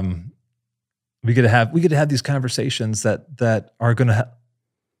thought. We could have these conversations that are going to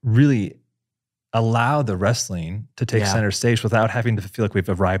really allow the wrestling to take center stage without having to feel like we've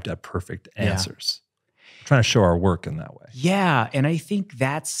arrived at perfect answers. We're trying to show our work in that way. Yeah, and I think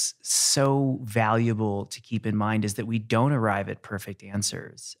that's so valuable to keep in mind, is that we don't arrive at perfect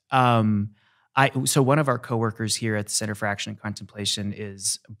answers. So one of our coworkers here at the Center for Action and Contemplation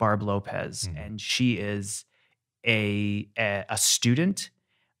is Barb Lopez, and she is a student.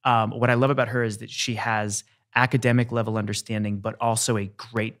 What I love about her is that she has academic level understanding, but also a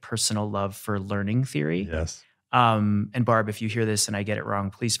great personal love for learning theory. Yes. And Barb, if you hear this and I get it wrong,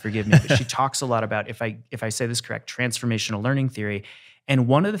 please forgive me. But she talks a lot about, if I say this correct, transformational learning theory. And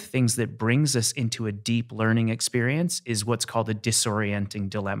one of the things that brings us into a deep learning experience is what's called a disorienting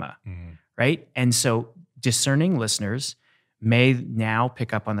dilemma, right? And so discerning listeners may now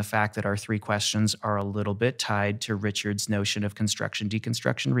pick up on the fact that our 3 questions are a little bit tied to Richard's notion of construction,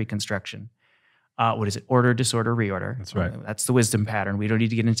 deconstruction, reconstruction. What is it? Order, disorder, reorder. That's right. That's the wisdom pattern. We don't need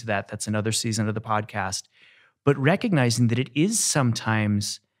to get into that. That's another season of the podcast. But recognizing that it is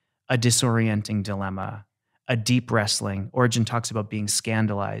sometimes a disorienting dilemma, a deep wrestling. Origen talks about being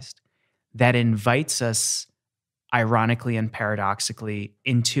scandalized, that invites us, ironically and paradoxically,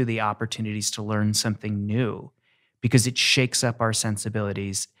 into the opportunities to learn something new, because it shakes up our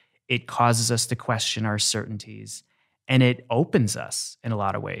sensibilities. It causes us to question our certainties, and it opens us in a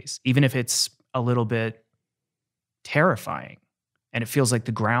lot of ways, even if it's a little bit terrifying and it feels like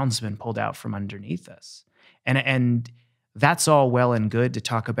the ground's been pulled out from underneath us. And that's all well and good to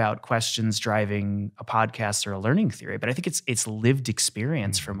talk about questions driving a podcast or a learning theory, but I think it's lived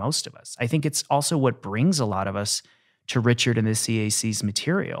experience for most of us. I think it's also what brings a lot of us to Richard and the CAC's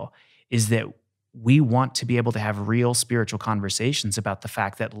material, is that we want to be able to have real spiritual conversations about the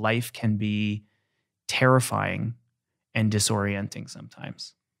fact that life can be terrifying and disorienting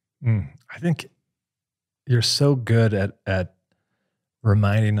sometimes. I think you're so good at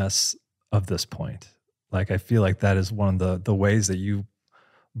reminding us of this point. Like, I feel like that is one of the ways that you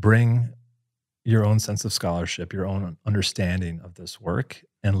bring your own sense of scholarship, your own understanding of this work,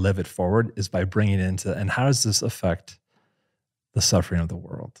 and live it forward, is by bringing into, and how does this affect the suffering of the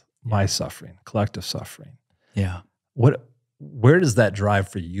world, my suffering, collective suffering? Yeah. Where does that drive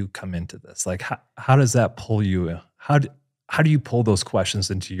for you come into this? Like, how does that pull you? How do you pull those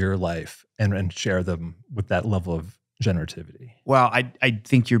questions into your life and share them with that level of generativity? Well, I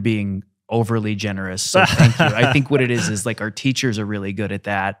think you're being overly generous, so thank you. I think what it is like our teachers are really good at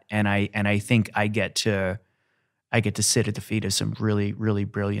that, and I think I get to sit at the feet of some really, really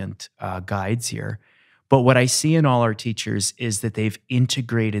brilliant guides here. But what I see in all our teachers is that they've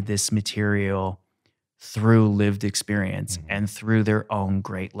integrated this material through lived experience and through their own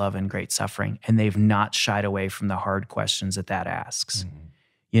great love and great suffering, and they've not shied away from the hard questions that asks.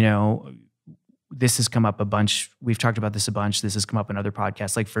 You know, this has come up a bunch. We've talked about this a bunch. This has come up in other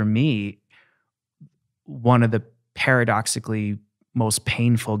podcasts. Like, for me, one of the paradoxically most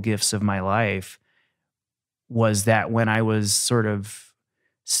painful gifts of my life was that when I was sort of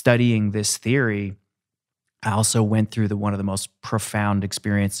studying this theory, I also went through one of the most profound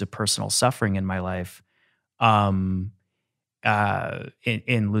experiences of personal suffering in my life, in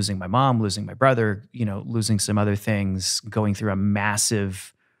losing my mom, losing my brother, losing some other things, going through a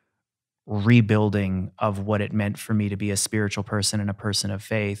massive rebuilding of what it meant for me to be a spiritual person and a person of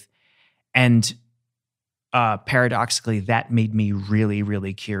faith. And paradoxically, that made me really,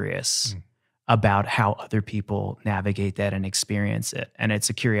 really curious about how other people navigate that and experience it. And it's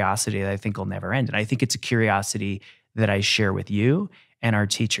a curiosity that I think will never end. And I think it's a curiosity that I share with you and our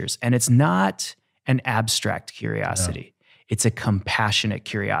teachers. And it's not an abstract curiosity. No. It's a compassionate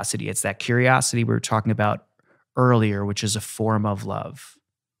curiosity. It's that curiosity we were talking about earlier, which is a form of love,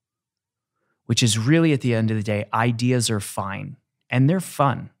 which is really, at the end of the day, ideas are fine and they're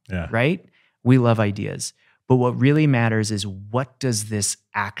fun, right? We love ideas. But what really matters is, what does this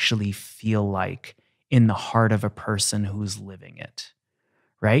actually feel like in the heart of a person who's living it,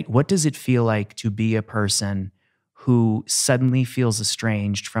 right? What does it feel like to be a person who suddenly feels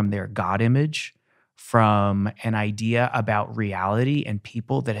estranged from their God image, from an idea about reality and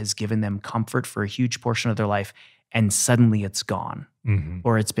people that has given them comfort for a huge portion of their life, and suddenly it's gone,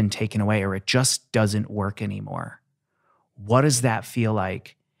 or it's been taken away, or it just doesn't work anymore? What does that feel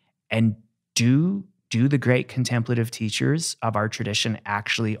like? And do the great contemplative teachers of our tradition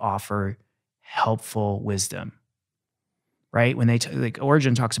actually offer helpful wisdom? Right? When like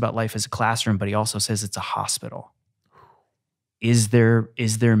Origen talks about life as a classroom, but he also says it's a hospital. Is there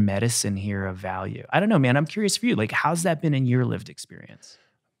medicine here of value? I don't know, man. I'm curious for you. Like, how's that been in your lived experience?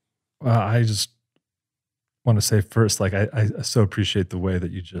 Well, I just want to say first, like, I so appreciate the way that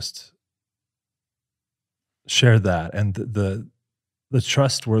you just shared that, and the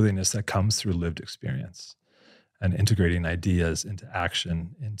trustworthiness that comes through lived experience and integrating ideas into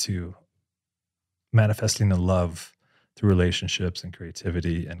action, into manifesting a love through relationships and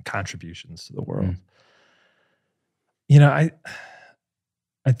creativity and contributions to the world. You know,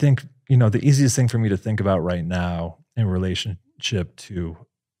 I think, you know, the easiest thing for me to think about right now in relationship to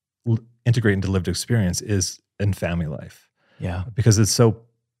integrate into lived experience is in family life. Yeah. Because it's so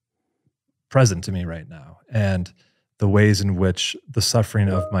present to me right now. And the ways in which the suffering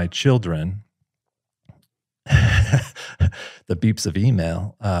of my children, the beeps of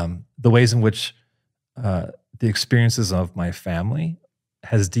email, the ways in which the experiences of my family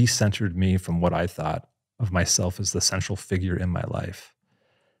has decentered me from what I thought of myself as the central figure in my life.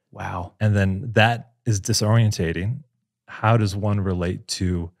 Wow. And then that is disorientating. How does one relate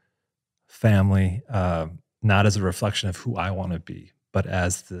to family, not as a reflection of who I want to be, but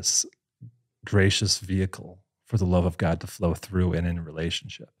as this gracious vehicle for the love of God to flow through and in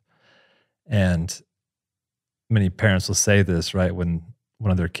relationship? And many parents will say this, right? When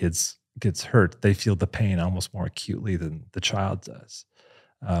one of their kids gets hurt, they feel the pain almost more acutely than the child does.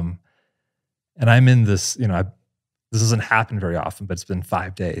 And I'm in this, you know, this doesn't happen very often, but it's been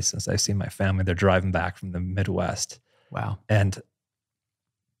 5 days since I've seen my family. They're driving back from the Midwest. Wow. And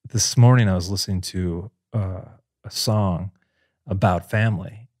this morning I was listening to a song about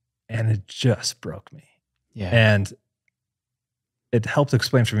family, and it just broke me. Yeah. And it helped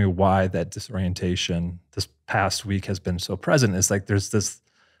explain for me why that disorientation this past week has been so present. It's like there's this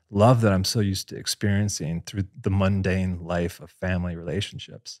love that I'm so used to experiencing through the mundane life of family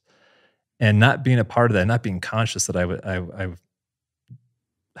relationships, and not being a part of that, not being conscious that I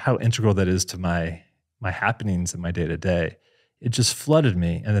how integral that is to my happenings in my day to day. It just flooded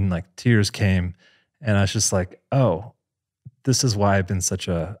me, and then like tears came, and I was just like, oh, this is why I've been such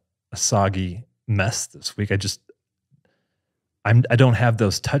a soggy mess this week. I don't have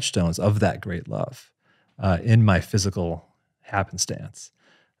those touchstones of that great love in my physical happenstance.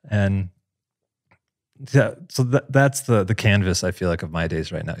 And yeah, so that's the canvas I feel like of my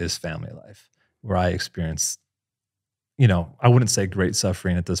days right now is family life, where I experience, you know, I wouldn't say great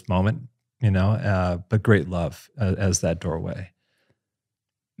suffering at this moment, you know, but great love as that doorway.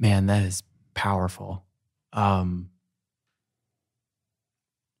 Man, that is powerful. Wow.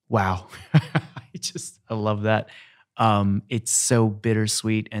 I love that. It's so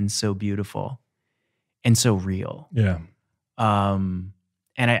bittersweet and so beautiful and so real. Yeah.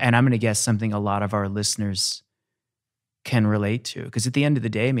 And I'm going to guess something a lot of our listeners can relate to, because at the end of the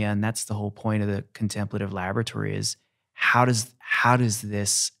day, man, that's the whole point of the Contemplative Laboratory is how does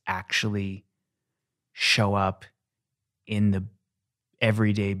this actually show up in the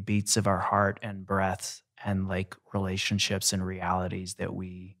everyday beats of our heart and breaths and like relationships and realities that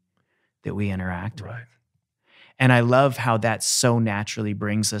we interact with. And I love how that so naturally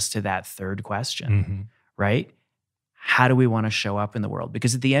brings us to that third question, right? How do we want to show up in the world?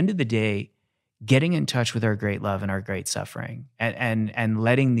 Because at the end of the day, getting in touch with our great love and our great suffering and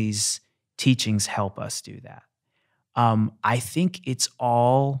letting these teachings help us do that. I think it's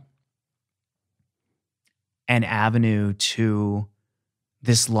all an avenue to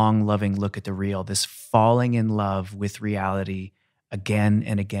this long, loving look at the real, this falling in love with reality again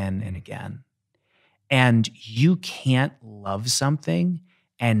and again and again. And you can't love something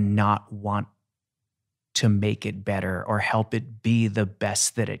and not want to make it better or help it be the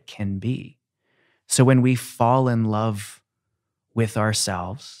best that it can be. So when we fall in love with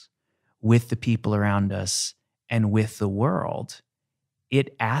ourselves, with the people around us, and with the world,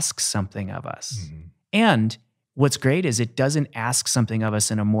 it asks something of us. And what's great is it doesn't ask something of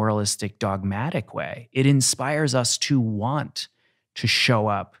us in a moralistic, dogmatic way. It inspires us to want to show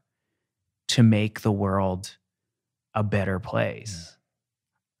up to make the world a better place,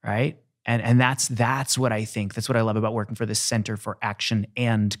 right? And that's what I think, that's what I love about working for the Center for Action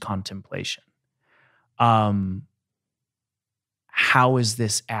and Contemplation. how is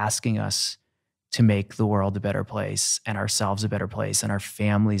this asking us to make the world a better place and ourselves a better place and our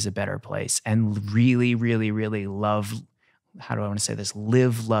families a better place and really, really, really love, how do I want to say this?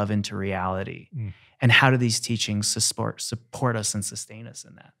 Live love into reality. And how do these teachings support us and sustain us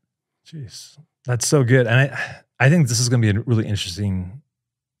in that? Jeez, that's so good. And I think this is going to be really interesting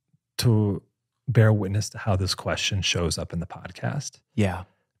to bear witness to how this question shows up in the podcast. Yeah.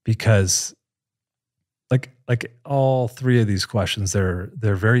 Because like all three of these questions, they're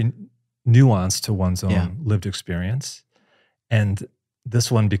very nuanced to one's own lived experience. And this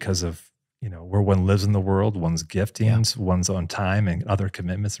one, because of, where one lives in the world, one's giftings, one's own time and other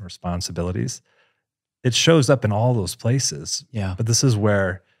commitments and responsibilities, it shows up in all those places. Yeah. But this is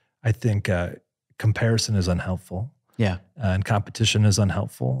where I think comparison is unhelpful. Yeah. And competition is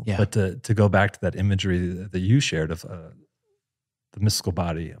unhelpful. Yeah. But to go back to that imagery that you shared of the mystical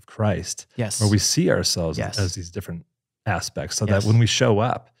body of Christ, yes, where we see ourselves as these different aspects, so yes, that when we show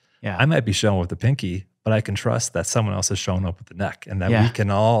up, yeah, I might be showing with the pinky, but I can trust that someone else is showing up with the neck, and that we can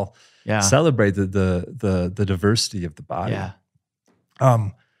all celebrate the diversity of the body. Yeah.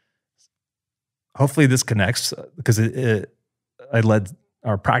 Hopefully this connects, because I led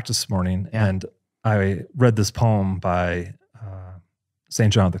our practice this morning, and I read this poem by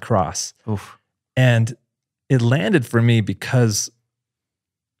St. John of the Cross. Oof. And it landed for me because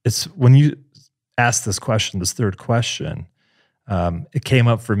it's when you asked this question, this third question, it came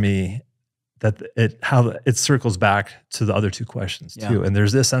up for me that how it circles back to the other two questions too. And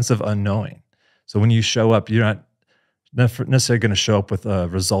there's this sense of unknowing. So when you show up, you're not necessarily going to show up with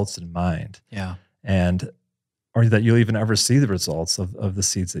results in mind. Yeah. Or that you'll even ever see the results of the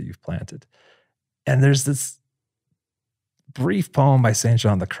seeds that you've planted. And there's this brief poem by St.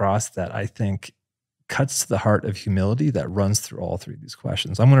 John of the Cross that I think cuts to the heart of humility that runs through all three of these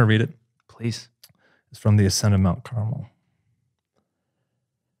questions. I'm going to read it. Please. It's from the Ascent of Mount Carmel.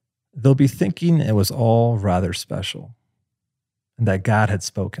 They'll be thinking it was all rather special, and that God had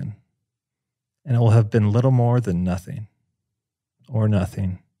spoken, and it will have been little more than nothing, or less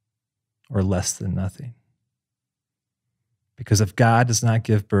than nothing. Because if God does not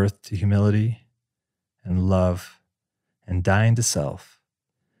give birth to humility and love and dying to self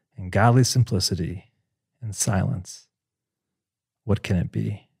and godly simplicity and silence, what can it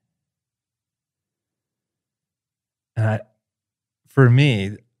be? And for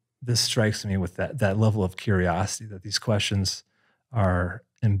me, this strikes me with that level of curiosity, that these questions are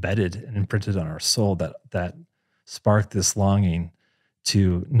embedded and imprinted on our soul, that spark this longing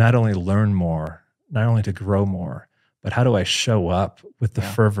to not only learn more, not only to grow more, but how do I show up with the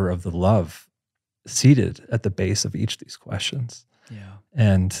fervor of the love seated at the base of each of these questions? Yeah.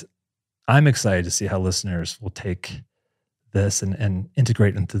 And I'm excited to see how listeners will take this and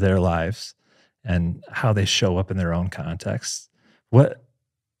integrate into their lives and how they show up in their own context. How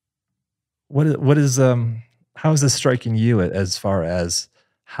is this striking you as far as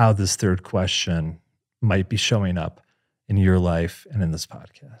how this third question might be showing up in your life and in this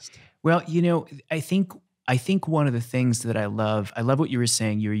podcast? Well, I think one of the things that I love what you were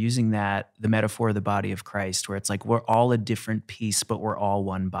saying. You were using the metaphor of the body of Christ, where it's like we're all a different piece, but we're all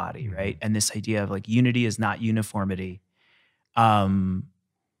one body, right? And this idea of like unity is not uniformity. For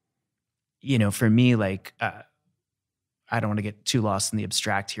me, like, I don't want to get too lost in the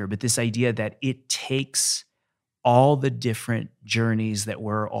abstract here, but this idea that it takes all the different journeys that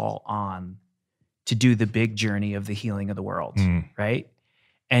we're all on to do the big journey of the healing of the world, right?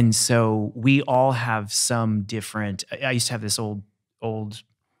 And so we all have some different. I used to have this old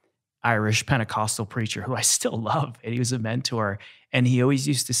Irish Pentecostal preacher who I still love, and he was a mentor. And he always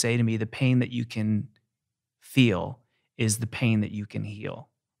used to say to me, the pain that you can feel is the pain that you can heal,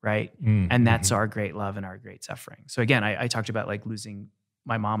 right? And that's our great love and our great suffering. So again, I talked about like losing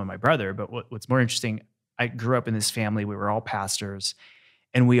my mom and my brother, but what's more interesting, I grew up in this family. We were all pastors,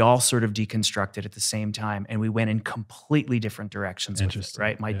 and we all sort of deconstructed at the same time, and we went in completely different directions with it,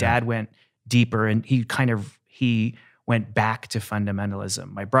 right? My dad went deeper, and he went back to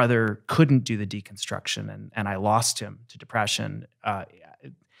fundamentalism. My brother couldn't do the deconstruction, and I lost him to depression.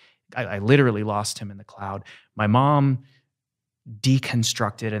 I literally lost him in the cloud. My mom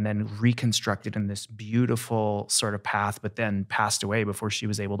deconstructed and then reconstructed in this beautiful sort of path, but then passed away before she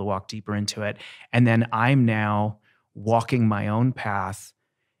was able to walk deeper into it. And then I'm now walking my own path,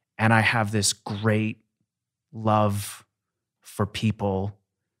 and I have this great love for people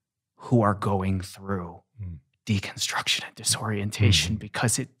who are going through deconstruction and disorientation,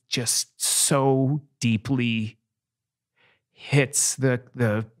 because it just so deeply hits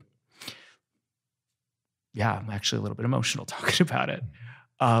I'm actually a little bit emotional talking about it.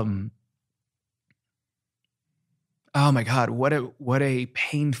 oh my God, what a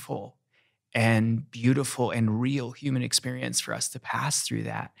painful and beautiful and real human experience for us to pass through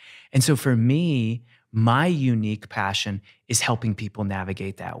that. And so for me, my unique passion is helping people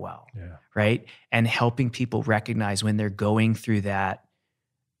navigate that well, right? And helping people recognize when they're going through that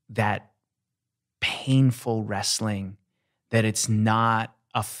painful wrestling, that it's not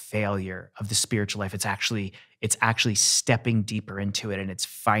a failure of the spiritual life. It's actually stepping deeper into it, and it's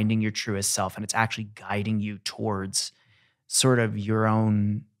finding your truest self, and it's actually guiding you towards sort of your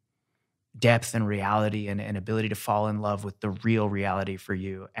own depth and reality and ability to fall in love with the real reality for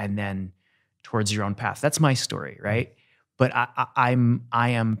you, and then towards your own path. That's my story, right? But I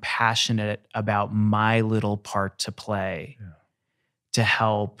am passionate about my little part to play to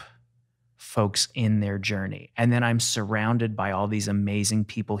help folks in their journey. And then I'm surrounded by all these amazing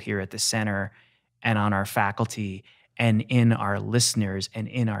people here at the center and on our faculty and in our listeners and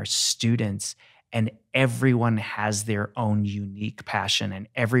in our students. And everyone has their own unique passion, and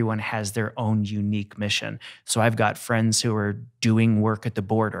everyone has their own unique mission. So I've got friends who are doing work at the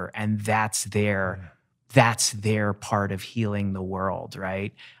border, and that's their part of healing the world,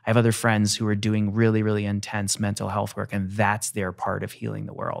 right? I have other friends who are doing really, really intense mental health work, and that's their part of healing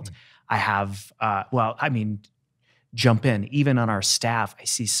the world. I have, jump in. Even on our staff, I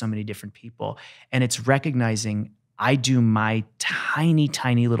see so many different people. And it's recognizing I do my tiny,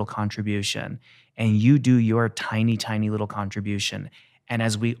 tiny little contribution, and you do your tiny, tiny little contribution. And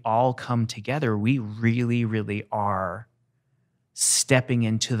as we all come together, we really, really are stepping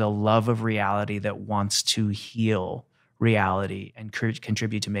into the love of reality that wants to heal reality and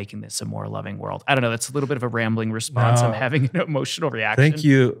contribute to making this a more loving world. I don't know. That's a little bit of a rambling response. I'm having an emotional reaction. Thank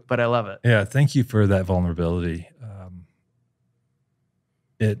you. But I love it. Yeah. Thank you for that vulnerability.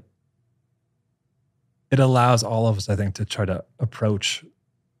 It allows all of us, I think, to try to approach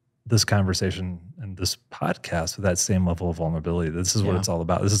this conversation and this podcast with that same level of vulnerability. This is what it's all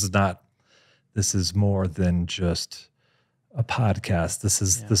about. This is more than just a podcast. This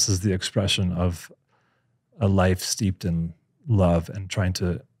is the expression of a life steeped in love and trying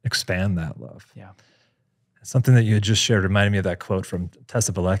to expand that love. Yeah. Something that you had just shared reminded me of that quote from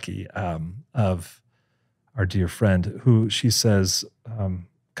Tessa Bilecki, of our dear friend, who she says,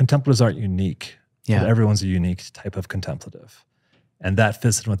 contemplatives aren't unique. But everyone's a unique type of contemplative. And that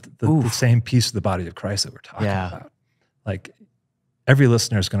fits in with the same piece of the body of Christ that we're talking about. Like, every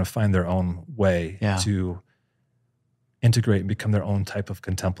listener is going to find their own way to integrate and become their own type of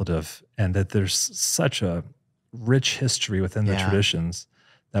contemplative, and that there's such a rich history within the traditions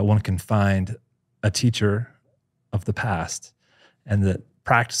that one can find a teacher of the past and the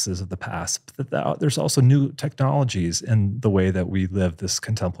practices of the past. But there's also new technologies in the way that we live this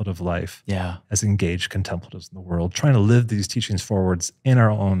contemplative life as engaged contemplatives in the world, trying to live these teachings forwards in our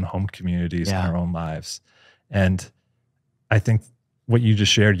own home communities, in our own lives. And I think what you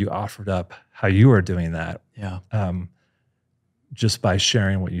just shared, you offered up how you are doing that. Just by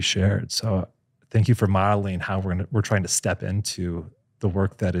sharing what you shared. So thank you for modeling how we're trying to step into the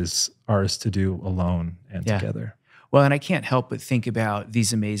work that is ours to do alone and together. Well, and I can't help but think about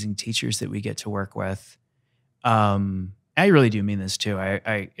these amazing teachers that we get to work with. I really do mean this too.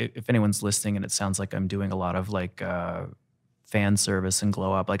 If anyone's listening and it sounds like I'm doing a lot of like fan service and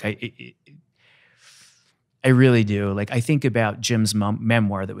glow up, like I really do. Like, I think about Jim's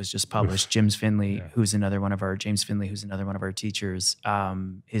memoir that was just published. James Finley, who's another one of our teachers,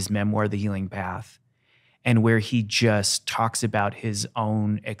 his memoir, The Healing Path, and where he just talks about his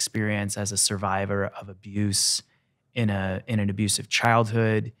own experience as a survivor of abuse in an abusive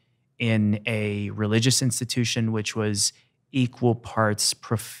childhood, in a religious institution, which was equal parts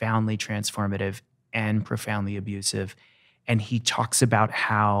profoundly transformative and profoundly abusive. And he talks about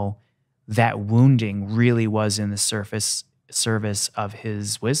how that wounding really was in the service of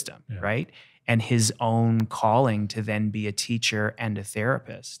his wisdom, right? And his own calling to then be a teacher and a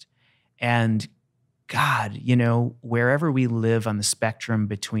therapist. And God, wherever we live on the spectrum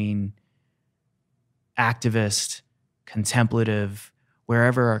between activist, contemplative,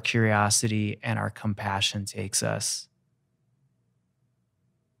 wherever our curiosity and our compassion takes us,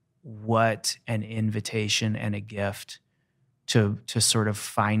 what an invitation and a gift to sort of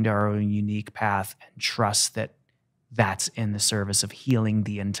find our own unique path and trust that that's in the service of healing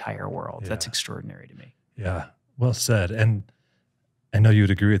the entire world. That's extraordinary to me. Yeah, well said. And I know you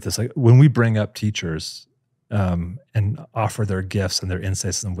would agree with this. Like, when we bring up teachers and offer their gifts and their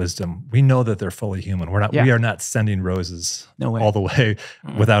insights and wisdom, we know that they're fully human. We are not sending roses all the way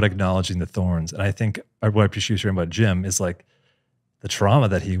without acknowledging the thorns. And I think what I appreciate hearing about Jim is like the trauma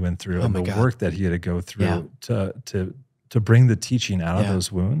that he went through and the work that he had to go through to bring the teaching out of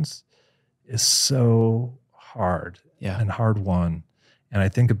those wounds is so hard. and hard won. And I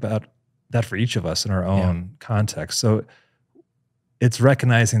think about that for each of us in our own context. So it's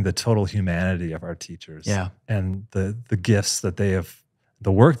recognizing the total humanity of our teachers and the gifts that they have,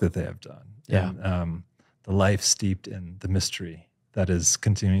 the work that they have done, and the life steeped in the mystery that is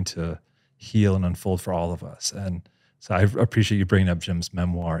continuing to heal and unfold for all of us. And so I appreciate you bringing up Jim's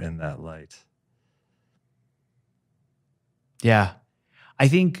memoir in that light. Yeah. I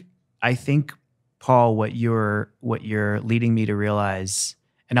think Paul, what you're leading me to realize,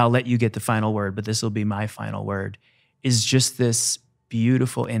 and I'll let you get the final word, but this will be my final word, is just this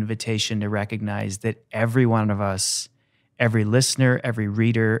beautiful invitation to recognize that every one of us, every listener, every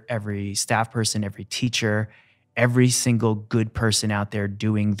reader, every staff person, every teacher, every single good person out there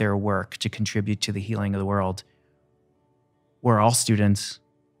doing their work to contribute to the healing of the world, we're all students,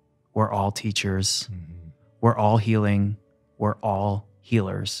 we're all teachers, we're all healing, we're all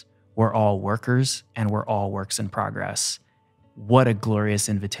healers, we're all workers, and we're all works in progress. What a glorious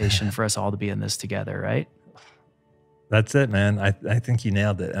invitation for us all to be in this together, right? That's it, man. I think you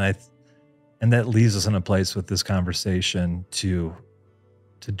nailed it. And that leaves us in a place with this conversation to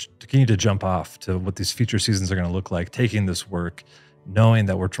continue to jump off to what these future seasons are going to look like, taking this work, knowing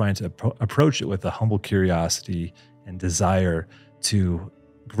that we're trying to approach it with a humble curiosity and desire to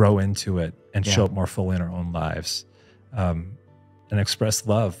grow into it and show up more fully in our own lives, and express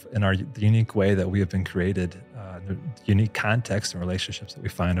love in the unique way that we have been created, the unique context and relationships that we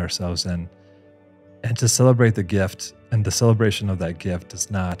find ourselves in. And to celebrate the gift, and the celebration of that gift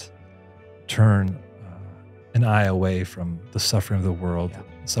does not turn an eye away from the suffering of the world,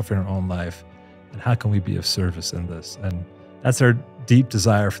 suffering in our own life, and how can we be of service in this? And that's our deep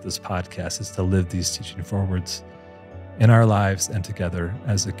desire for this podcast, is to live these teaching forwards in our lives and together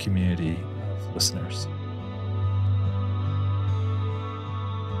as a community of listeners.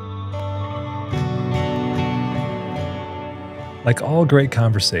 Like all great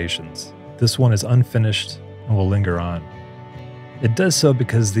conversations, this one is unfinished and will linger on. It does so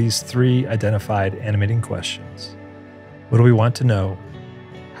because these three identified animating questions: what do we want to know?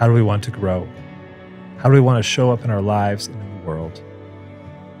 How do we want to grow? How do we want to show up in our lives and in the world?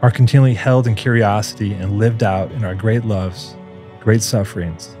 Are continually held in curiosity and lived out in our great loves, great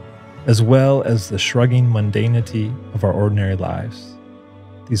sufferings, as well as the shrugging mundanity of our ordinary lives.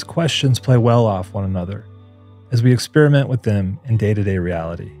 These questions play well off one another as we experiment with them in day-to-day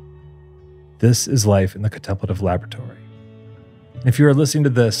reality. This is life in the Contemplative Laboratory. And if you are listening to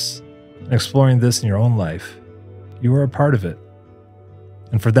this and exploring this in your own life, you are a part of it.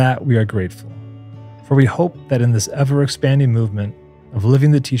 And for that, we are grateful. For we hope that in this ever-expanding movement of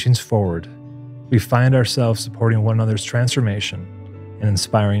living the teachings forward, we find ourselves supporting one another's transformation and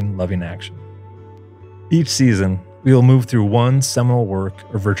inspiring loving action. Each season, we will move through one seminal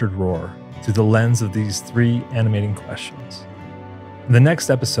work of Richard Rohr through the lens of these three animating questions. In the next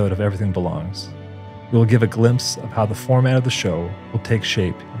episode of Everything Belongs, we will give a glimpse of how the format of the show will take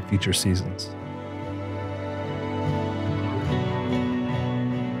shape in future seasons.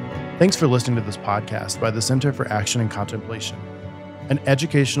 Thanks for listening to this podcast by the Center for Action and Contemplation, an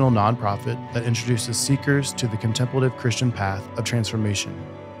educational nonprofit that introduces seekers to the contemplative Christian path of transformation.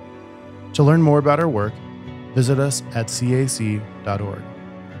 To learn more about our work, visit us at cac.org.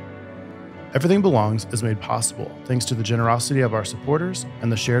 Everything Belongs is made possible thanks to the generosity of our supporters and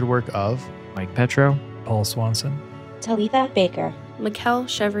the shared work of Mike Petro, Paul Swanson, Talitha Baker, Mikkel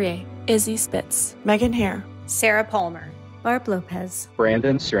Chevrier, Izzy Spitz, Megan Hare, Sarah Palmer, Barb Lopez,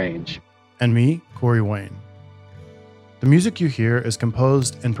 Brandon Strange, and me, Corey Wayne. The music you hear is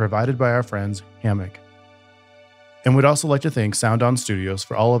composed and provided by our friends Hammock. And we'd also like to thank Sound On Studios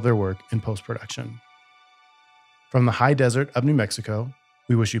for all of their work in post-production. From the high desert of New Mexico,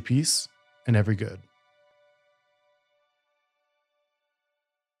 we wish you peace and every good.